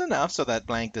just enough so that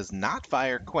blank does not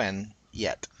fire Quinn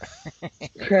yet."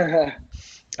 All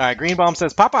right. Greenbaum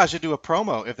says Popeye should do a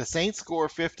promo if the Saints score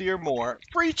 50 or more,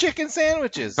 free chicken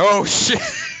sandwiches. Oh shit!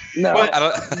 No,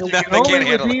 you can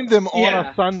only redeem them on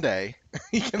a Sunday.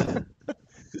 They'd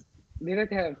have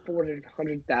to have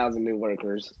 400,000 new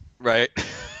workers. Right.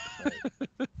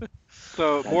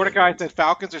 So Mordecai said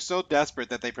Falcons are so desperate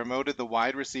that they promoted the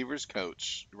wide receivers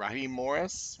coach, Raheem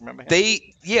Morris. Remember him?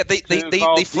 They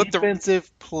flipped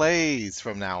defensive plays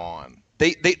from now on.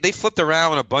 They flipped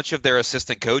around a bunch of their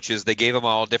assistant coaches. They gave them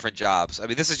all different jobs. I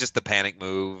mean, this is just the panic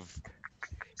move.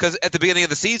 Because at the beginning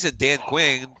of the season, Dan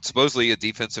Quinn, supposedly a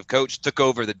defensive coach, took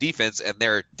over the defense, and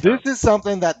they're This terrible. is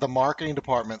something that the marketing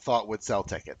department thought would sell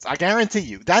tickets. I guarantee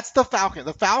you. That's the Falcons.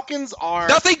 The Falcons are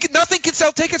Nothing can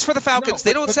sell tickets for the Falcons. No,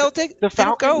 they don't but sell tickets. the They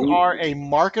don't Falcons go. are a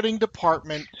marketing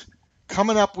department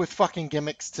coming up with fucking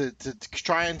gimmicks to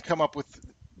try and come up with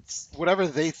whatever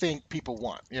they think people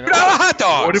want. You know, You're not hot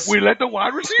dogs. What if we let the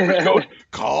wide receivers coach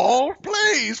call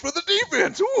plays for the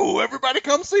defense? Ooh, everybody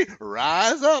come see.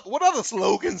 rise up. What other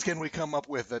slogans can we come up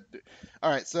with?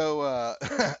 All right, so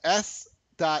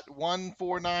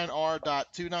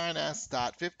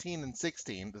S.149R.29S.15 and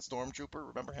 16, the stormtrooper,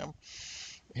 remember him?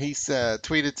 He said,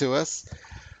 tweeted to us.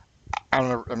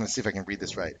 I'm gonna see if I can read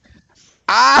this right.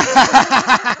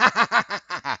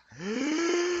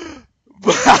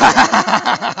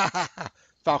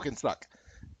 Falcons suck.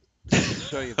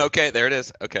 Show you the, Okay, there it is.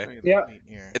 show Okay, you the Yeah. tweet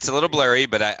here. it's a little blurry,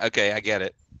 but I get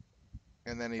it.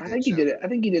 And then he I did think he show did it. I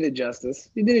think he did it justice.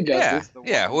 He did it justice. Yeah, the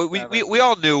yeah. one We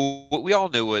all knew what you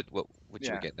were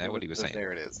Yeah, getting at. What he was saying.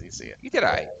 There it is. You see it. You did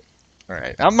I. All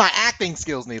right. My acting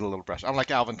skills need a little brush. I'm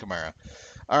like Alvin Kamara.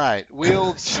 All right.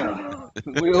 Wheels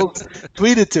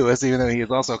tweeted to us, even though he is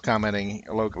also commenting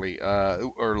locally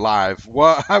or live.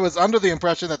 Well, I was under the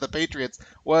impression that the Patriots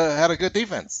had a good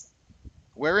defense.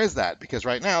 Where is that? Because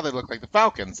right now they look like the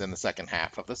Falcons in the second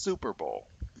half of the Super Bowl.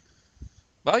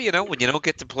 Well, when you don't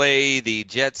get to play the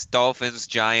Jets, Dolphins,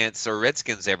 Giants, or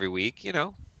Redskins every week,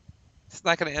 it's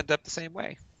not going to end up the same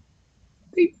way.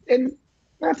 And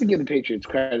not to give the Patriots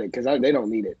credit because they don't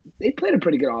need it. They played a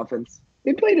pretty good offense.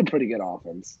 They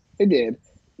did.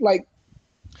 Like,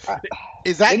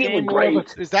 Is that They didn't game look more of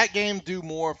great. does that game do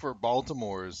more for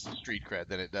Baltimore's street cred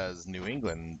than it does New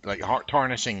England, like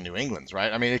tarnishing New England's,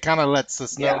 right? I mean, it kind of lets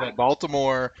us know Yeah. that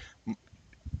Baltimore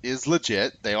is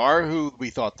legit. They are who we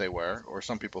thought they were, or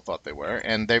some people thought they were,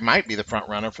 and they might be the front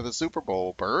runner for the Super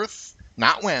Bowl berth.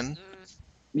 Not win.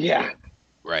 yeah.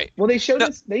 Right. Well, they showed No.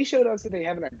 us. They showed us that they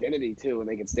have an identity too, and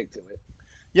they can stick to it.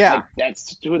 Yeah. Like,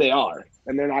 that's who they are,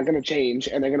 and they're not going to change,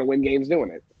 and they're going to win games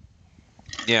doing it.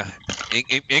 Yeah.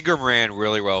 Ingram ran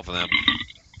really well for them.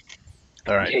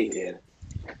 All right. Yeah, he did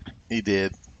He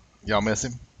did. Y'all miss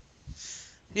him?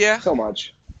 Yeah, so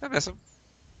much. I miss him.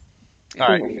 All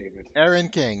right. He's my favorite. Aaron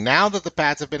King. Now that the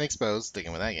Pats have been exposed,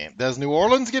 sticking with that game, does New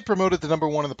Orleans get promoted to number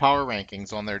one in the power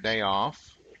rankings on their day off?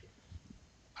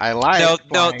 I like No,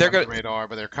 flying they're under gonna- the radar,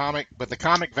 but the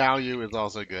comic value is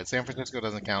also good. San Francisco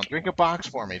doesn't count. Drink a box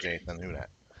for me, Jason. Who that?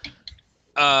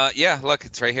 Yeah. Look,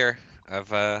 it's right here. I've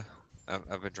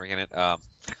been drinking it. I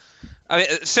mean,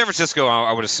 San Francisco,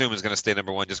 I would assume, is going to stay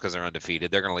number one just because they're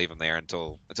undefeated. They're going to leave them there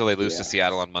until they lose to Yeah.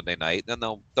 Seattle on Monday night. Then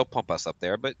they'll pump us up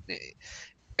there. But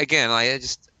again, I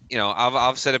just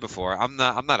I've said it before. I'm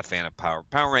not a fan of power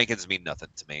rankings. Mean nothing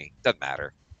to me. Doesn't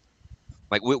matter.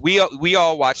 Like we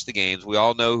all watch the games. We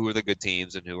all know who are the good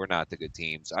teams and who are not the good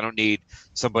teams. I don't need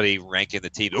somebody ranking the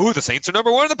team. Oh, the Saints are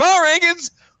number one in the power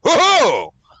rankings.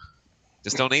 Whoa!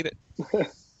 Just don't need it.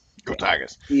 Go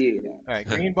Tigers. Yeah. All right.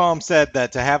 Greenbaum said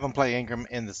that to have them play Ingram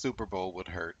in the Super Bowl would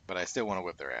hurt, but I still want to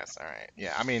whip their ass. All right.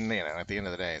 Yeah. I mean, at the end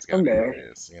of the day, it's got to be Okay. what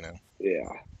it is. Yeah.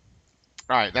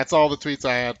 All right, that's all the tweets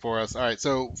I had for us. All right,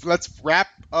 so let's wrap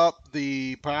up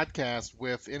the podcast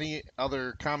with any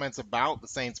other comments about the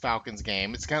Saints Falcons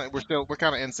game. It's kind of we're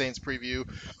kind of in Saints preview.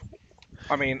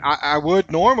 I mean, I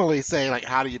would normally say like,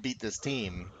 how do you beat this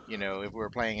team? If we were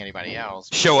playing anybody else.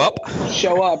 Show up.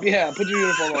 Show up. Yeah. Put your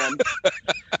uniform on.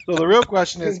 So the real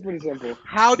question It's is, pretty simple.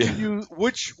 how do you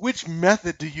which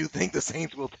method do you think the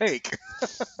Saints will take?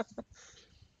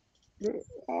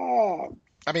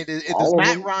 I mean, does All of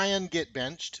Matt them. Ryan get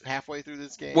benched halfway through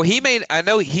this game? Well, I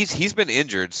know he's been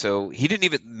injured, so he didn't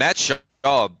even. Matt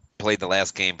Shaw played the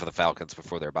last game for the Falcons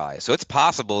before their bye, so it's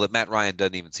possible that Matt Ryan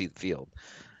doesn't even see the field.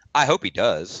 I hope he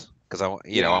does, because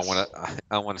Yes.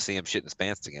 I want to see him shit in his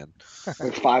pants again.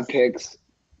 Like 5 picks,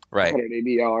 Right,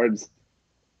 180 yards.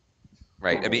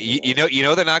 right. I mean, you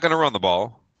know they're not going to run the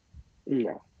ball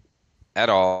No. at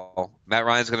all. Matt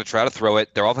Ryan's going to try to throw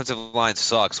it. Their offensive line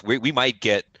sucks. We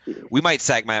might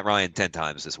sack Matt Ryan 10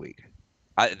 times this week.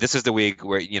 This is the week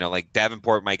where like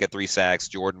Davenport might get 3 sacks,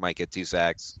 Jordan might get 2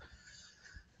 sacks,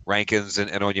 Rankins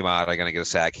and Onyemata are going to get a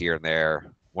sack here and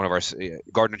there. One of our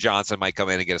Gardner Johnson might come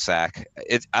in and get a sack.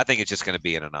 I think it's just going to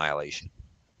be an annihilation.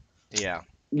 Yeah.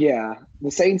 Yeah.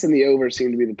 The Saints and the over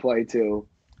seem to be the play too.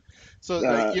 So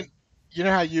like, you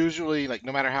know how usually, like,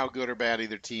 no matter how good or bad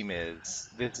either team is,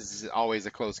 this is always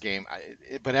a close game.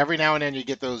 But every now and then you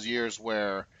get those years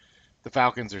where the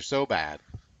Falcons are so bad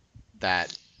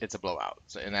that it's a blowout.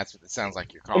 And that's what it sounds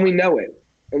like you're And we calling.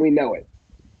 know it.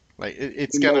 Like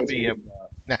it's You know gonna it's be gonna a be bad.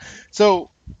 now. So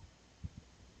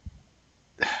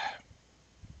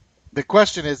the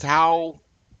question is how.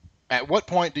 At what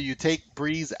point do you take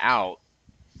Breeze out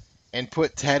and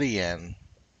put Teddy in,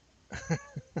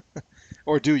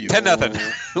 or do you? 10-0.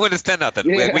 Uh, When it's 10-0,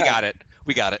 we yeah. got it.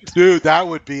 We got it. Dude, that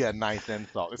would be a nice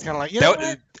insult. It's kind of like, you know what?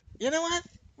 That, You know what?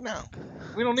 No,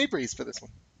 we don't need Breeze for this one.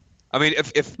 I mean,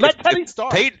 if Let Teddy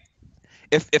start. Peyton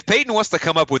if Peyton wants to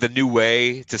come up with a new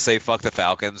way to say fuck the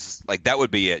Falcons, like that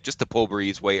would be it. Just to pull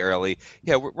Breeze way early.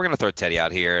 Yeah, we're gonna throw Teddy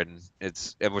out here, and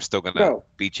we're still gonna No,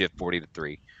 beat you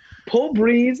 40-3. pull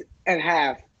Breeze at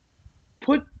half.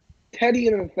 Put Teddy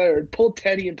in the third. Pull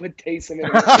Teddy and put Taysom in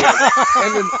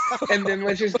the fourth. and then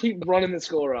let's just keep running the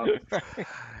score up.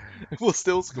 We'll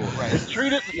still score, right?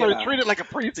 Treat it Yeah. treat it like a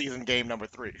preseason game number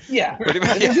 3. Yeah. Pretty much,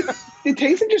 And then yeah. did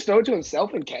Taysom just throw it to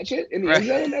himself and catch it in the end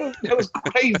zone? That was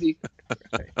crazy.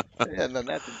 And then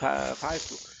that's in high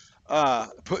school.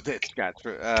 Put that,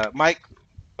 Scott. Mike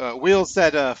Wheels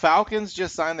said Falcons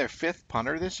just signed their 5th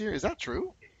punter this year. Is that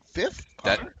true? 5th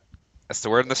punter? That's the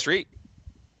word in the street.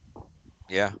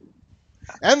 Yeah.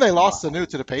 And they lost Sanu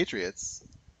to the Patriots.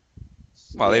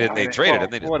 Well, Yeah. they traded Well, him.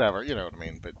 They didn't. whatever, you know what I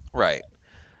mean. But Right.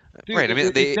 dude, Right. I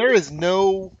mean, there is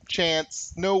no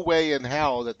chance, no way in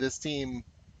hell that this team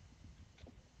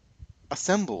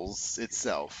assembles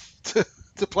itself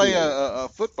to play a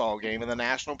football game in the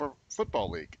National Football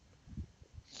League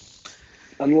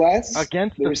Unless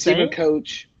against the the receiver Saints.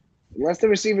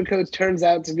 coach turns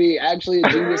out to be actually a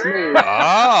genius move.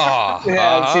 Oh.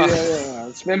 Yeah,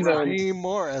 see, spin zones. Raheem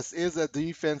Morris is a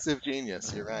defensive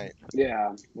genius. You're right.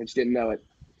 Yeah, which didn't know it.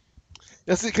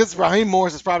 That's because Raheem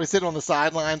Morris is probably sitting on the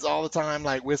sidelines all the time,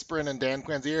 like whispering in Dan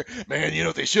Quinn's ear. Man, you know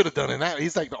what they should have done in that.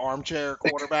 He's like the armchair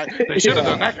quarterback. They should have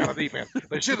done that kind of defense.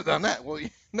 They should have done that. Well,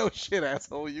 no shit,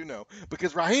 asshole. You know,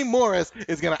 because Raheem Morris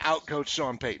is gonna outcoach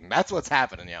Sean Payton. That's what's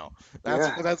happening, y'all.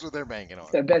 That's what they're banking on.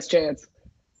 It's their best chance.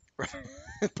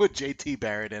 Put JT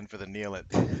Barrett in for the kneel at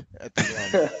the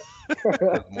end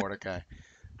with Mordecai.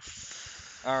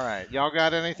 All right, y'all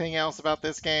got anything else about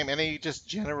this game? Any just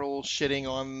general shitting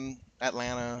on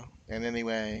Atlanta in any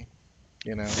way?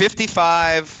 You know,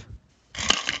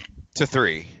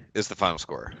 55-3 is the final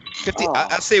score. 50. Oh.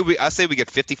 I say we get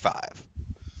 55.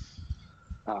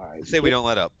 All right. I say we don't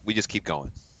let up. We just keep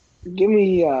going. Give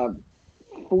me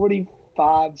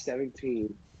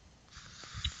 45-17.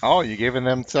 oh, you giving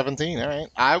them 17? All right,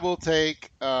 I will take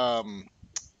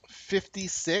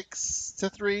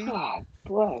 56-3. God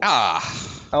bless.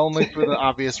 Ah. Only for the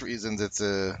obvious reasons. It's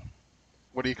a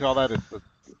what do you call that? It's a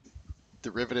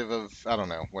derivative of I don't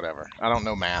know, whatever. I don't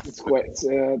know math. It's 28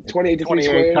 to 3 28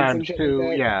 squared. times Some shit 2, like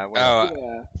that. yeah, whatever.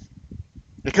 Yeah.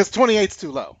 Because 28's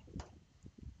too low.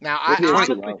 Now, I It is too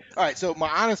honestly, low. all right. So my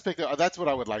honest pick, that's what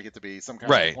I would like it to be, some kind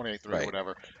Right, of 28-3 or right.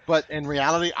 whatever. But in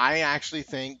reality, I actually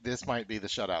think this might be the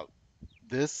shutout.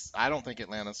 I don't think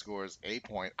Atlanta scores a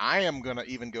point. I am gonna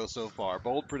even go so far.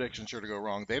 Bold prediction, sure to go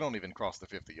wrong. They don't even cross the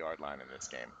 50-yard line in this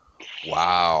game.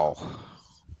 Wow.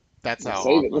 That's how.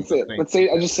 Save it. awesome Let's the say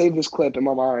Saints I just saved this clip in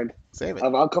my mind. save it.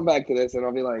 I'll come back to this and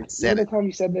I'll be like, Said the it. time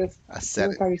you said this? I said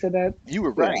The it. time you said that? You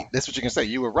were right. Yeah. That's what you can say.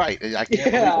 You were right. I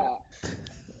can't Yeah.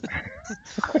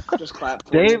 believe Just clap.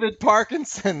 it. David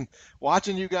Parkinson,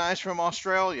 watching you guys from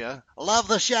Australia. Love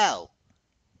the show.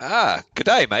 Good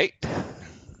day, mate.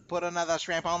 Put another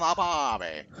shrimp on the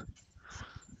barbie.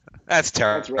 That's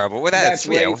terrible. Well, That's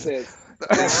yeah. racist.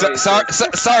 That's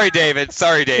racist. Sorry, David.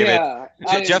 Sorry, David. Yeah,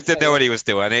 I Jeff didn't say know it. what he was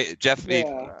doing. Jeff,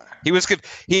 Yeah.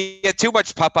 he had too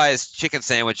much Popeye's chicken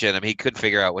sandwich in him. He couldn't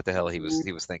figure out what the hell he was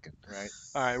thinking. Right.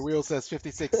 All right. Wheel says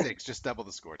 56-6. Just double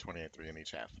the score. 28-3 in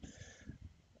each half.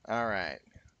 All right.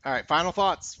 All right. Final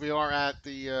thoughts. We are at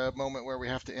the moment where we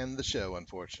have to end the show,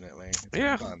 unfortunately. It's been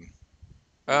Yeah. fun.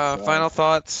 Final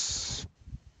thoughts.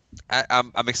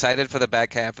 I'm excited for the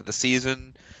back half of the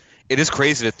season. It is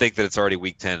crazy to think that it's already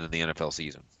week 10 in the NFL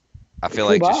season. I feel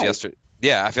like just yesterday.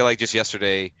 Yeah, I feel like just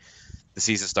yesterday the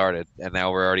season started, and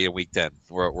now we're already in week 10.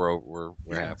 We're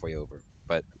halfway over.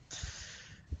 But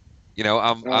you know,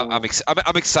 I'm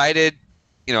excited.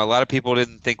 You know, a lot of people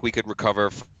didn't think we could recover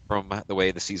from the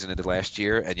way the season ended last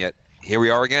year, and yet here we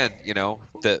are again. You know,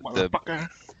 Motherfucker.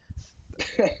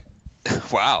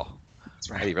 wow. That's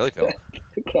How do right. you really feel?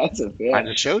 Aggressive, yeah. I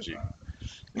just showed you.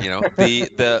 You know,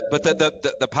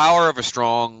 the power of a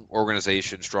strong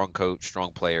organization, strong coach,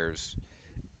 strong players,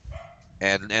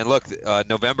 and look,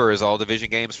 November is all division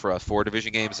games for us. 4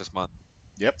 division games this month.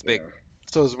 Yep. It's big.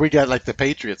 So we got like the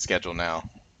Patriots schedule now.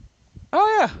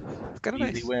 Oh yeah, it's kind of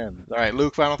Easy nice. wins. All right,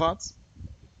 Luke. Final thoughts.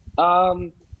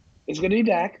 It's going to be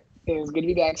Dak. It's going to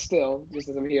be Dak still, just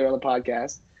as I'm here on the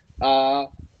podcast.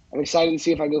 I'm excited to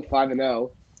see if I go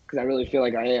 5-0. because I really feel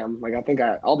like I am. Like I think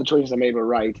all the choices I made were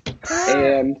right,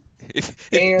 and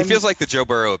It feels like the Joe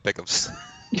Burrow of Pick'ems.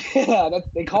 yeah,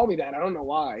 they call me that. I don't know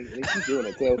why. They keep doing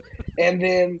it too. And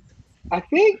then I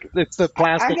think It's the I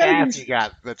plastic gotta ass do. you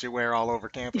got that you wear all over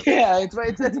campus. Yeah, it's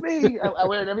me. I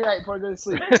wear it every night before I go to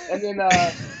sleep. And then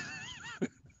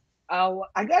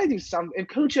I gotta do something.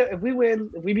 If we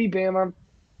win, if we beat Bama,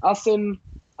 I'll send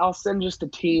just the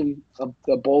team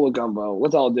a bowl of gumbo.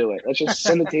 Let's all do it. Let's just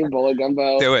send the team a bowl of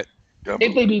gumbo. Do it. Gumbo.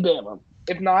 If they beat Bama.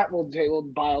 If not, we'll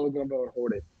buy all the gumbo and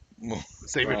hoard it.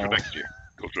 Save it for next year.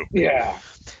 Go to. Yeah.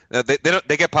 They don't.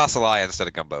 They get pastelaya instead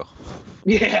of gumbo.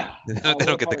 Yeah. They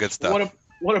don't get the good stuff.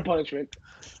 What a punishment.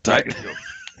 Tigers go.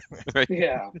 Right.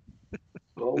 Yeah.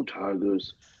 Go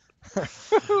Tigers.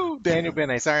 Daniel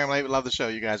Benet. Sorry I'm late. Love the show.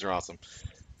 You guys are awesome.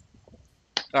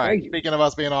 All right. Thank you. Speaking of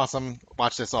us being awesome,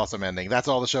 watch this awesome ending. That's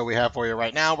all the show we have for you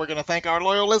right now. We're going to thank our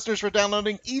loyal listeners for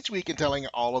downloading each week and telling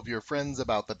all of your friends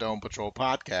about the Dome Patrol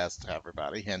podcast.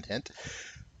 Everybody, hint, hint.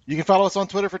 You can follow us on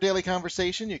Twitter for daily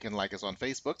conversation. You can like us on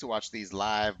Facebook to watch these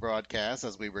live broadcasts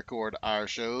as we record our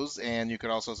shows. And you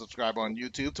can also subscribe on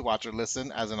YouTube to watch or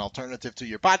listen as an alternative to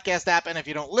your podcast app. And if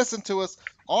you don't listen to us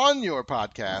on your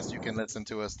podcast, you can listen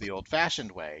to us the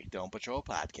old-fashioned way, Dome Patrol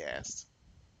Podcast.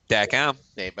 .com.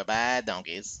 Say bye-bye,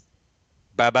 donkeys.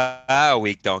 Bye-bye,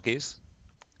 weak donkeys.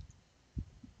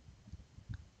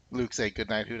 Luke, say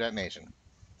goodnight, Who Dat Nation.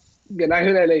 Good night,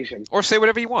 Who Dat Nation. Or say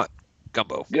whatever you want.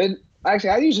 Gumbo. Good.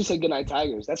 Actually, I usually say good night,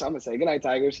 Tigers. That's what I'm gonna say. Good night,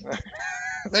 Tigers.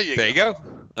 There you There you go.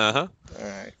 Uh-huh. All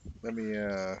right. Let me,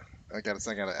 I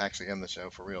gotta actually end the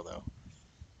show for real, though.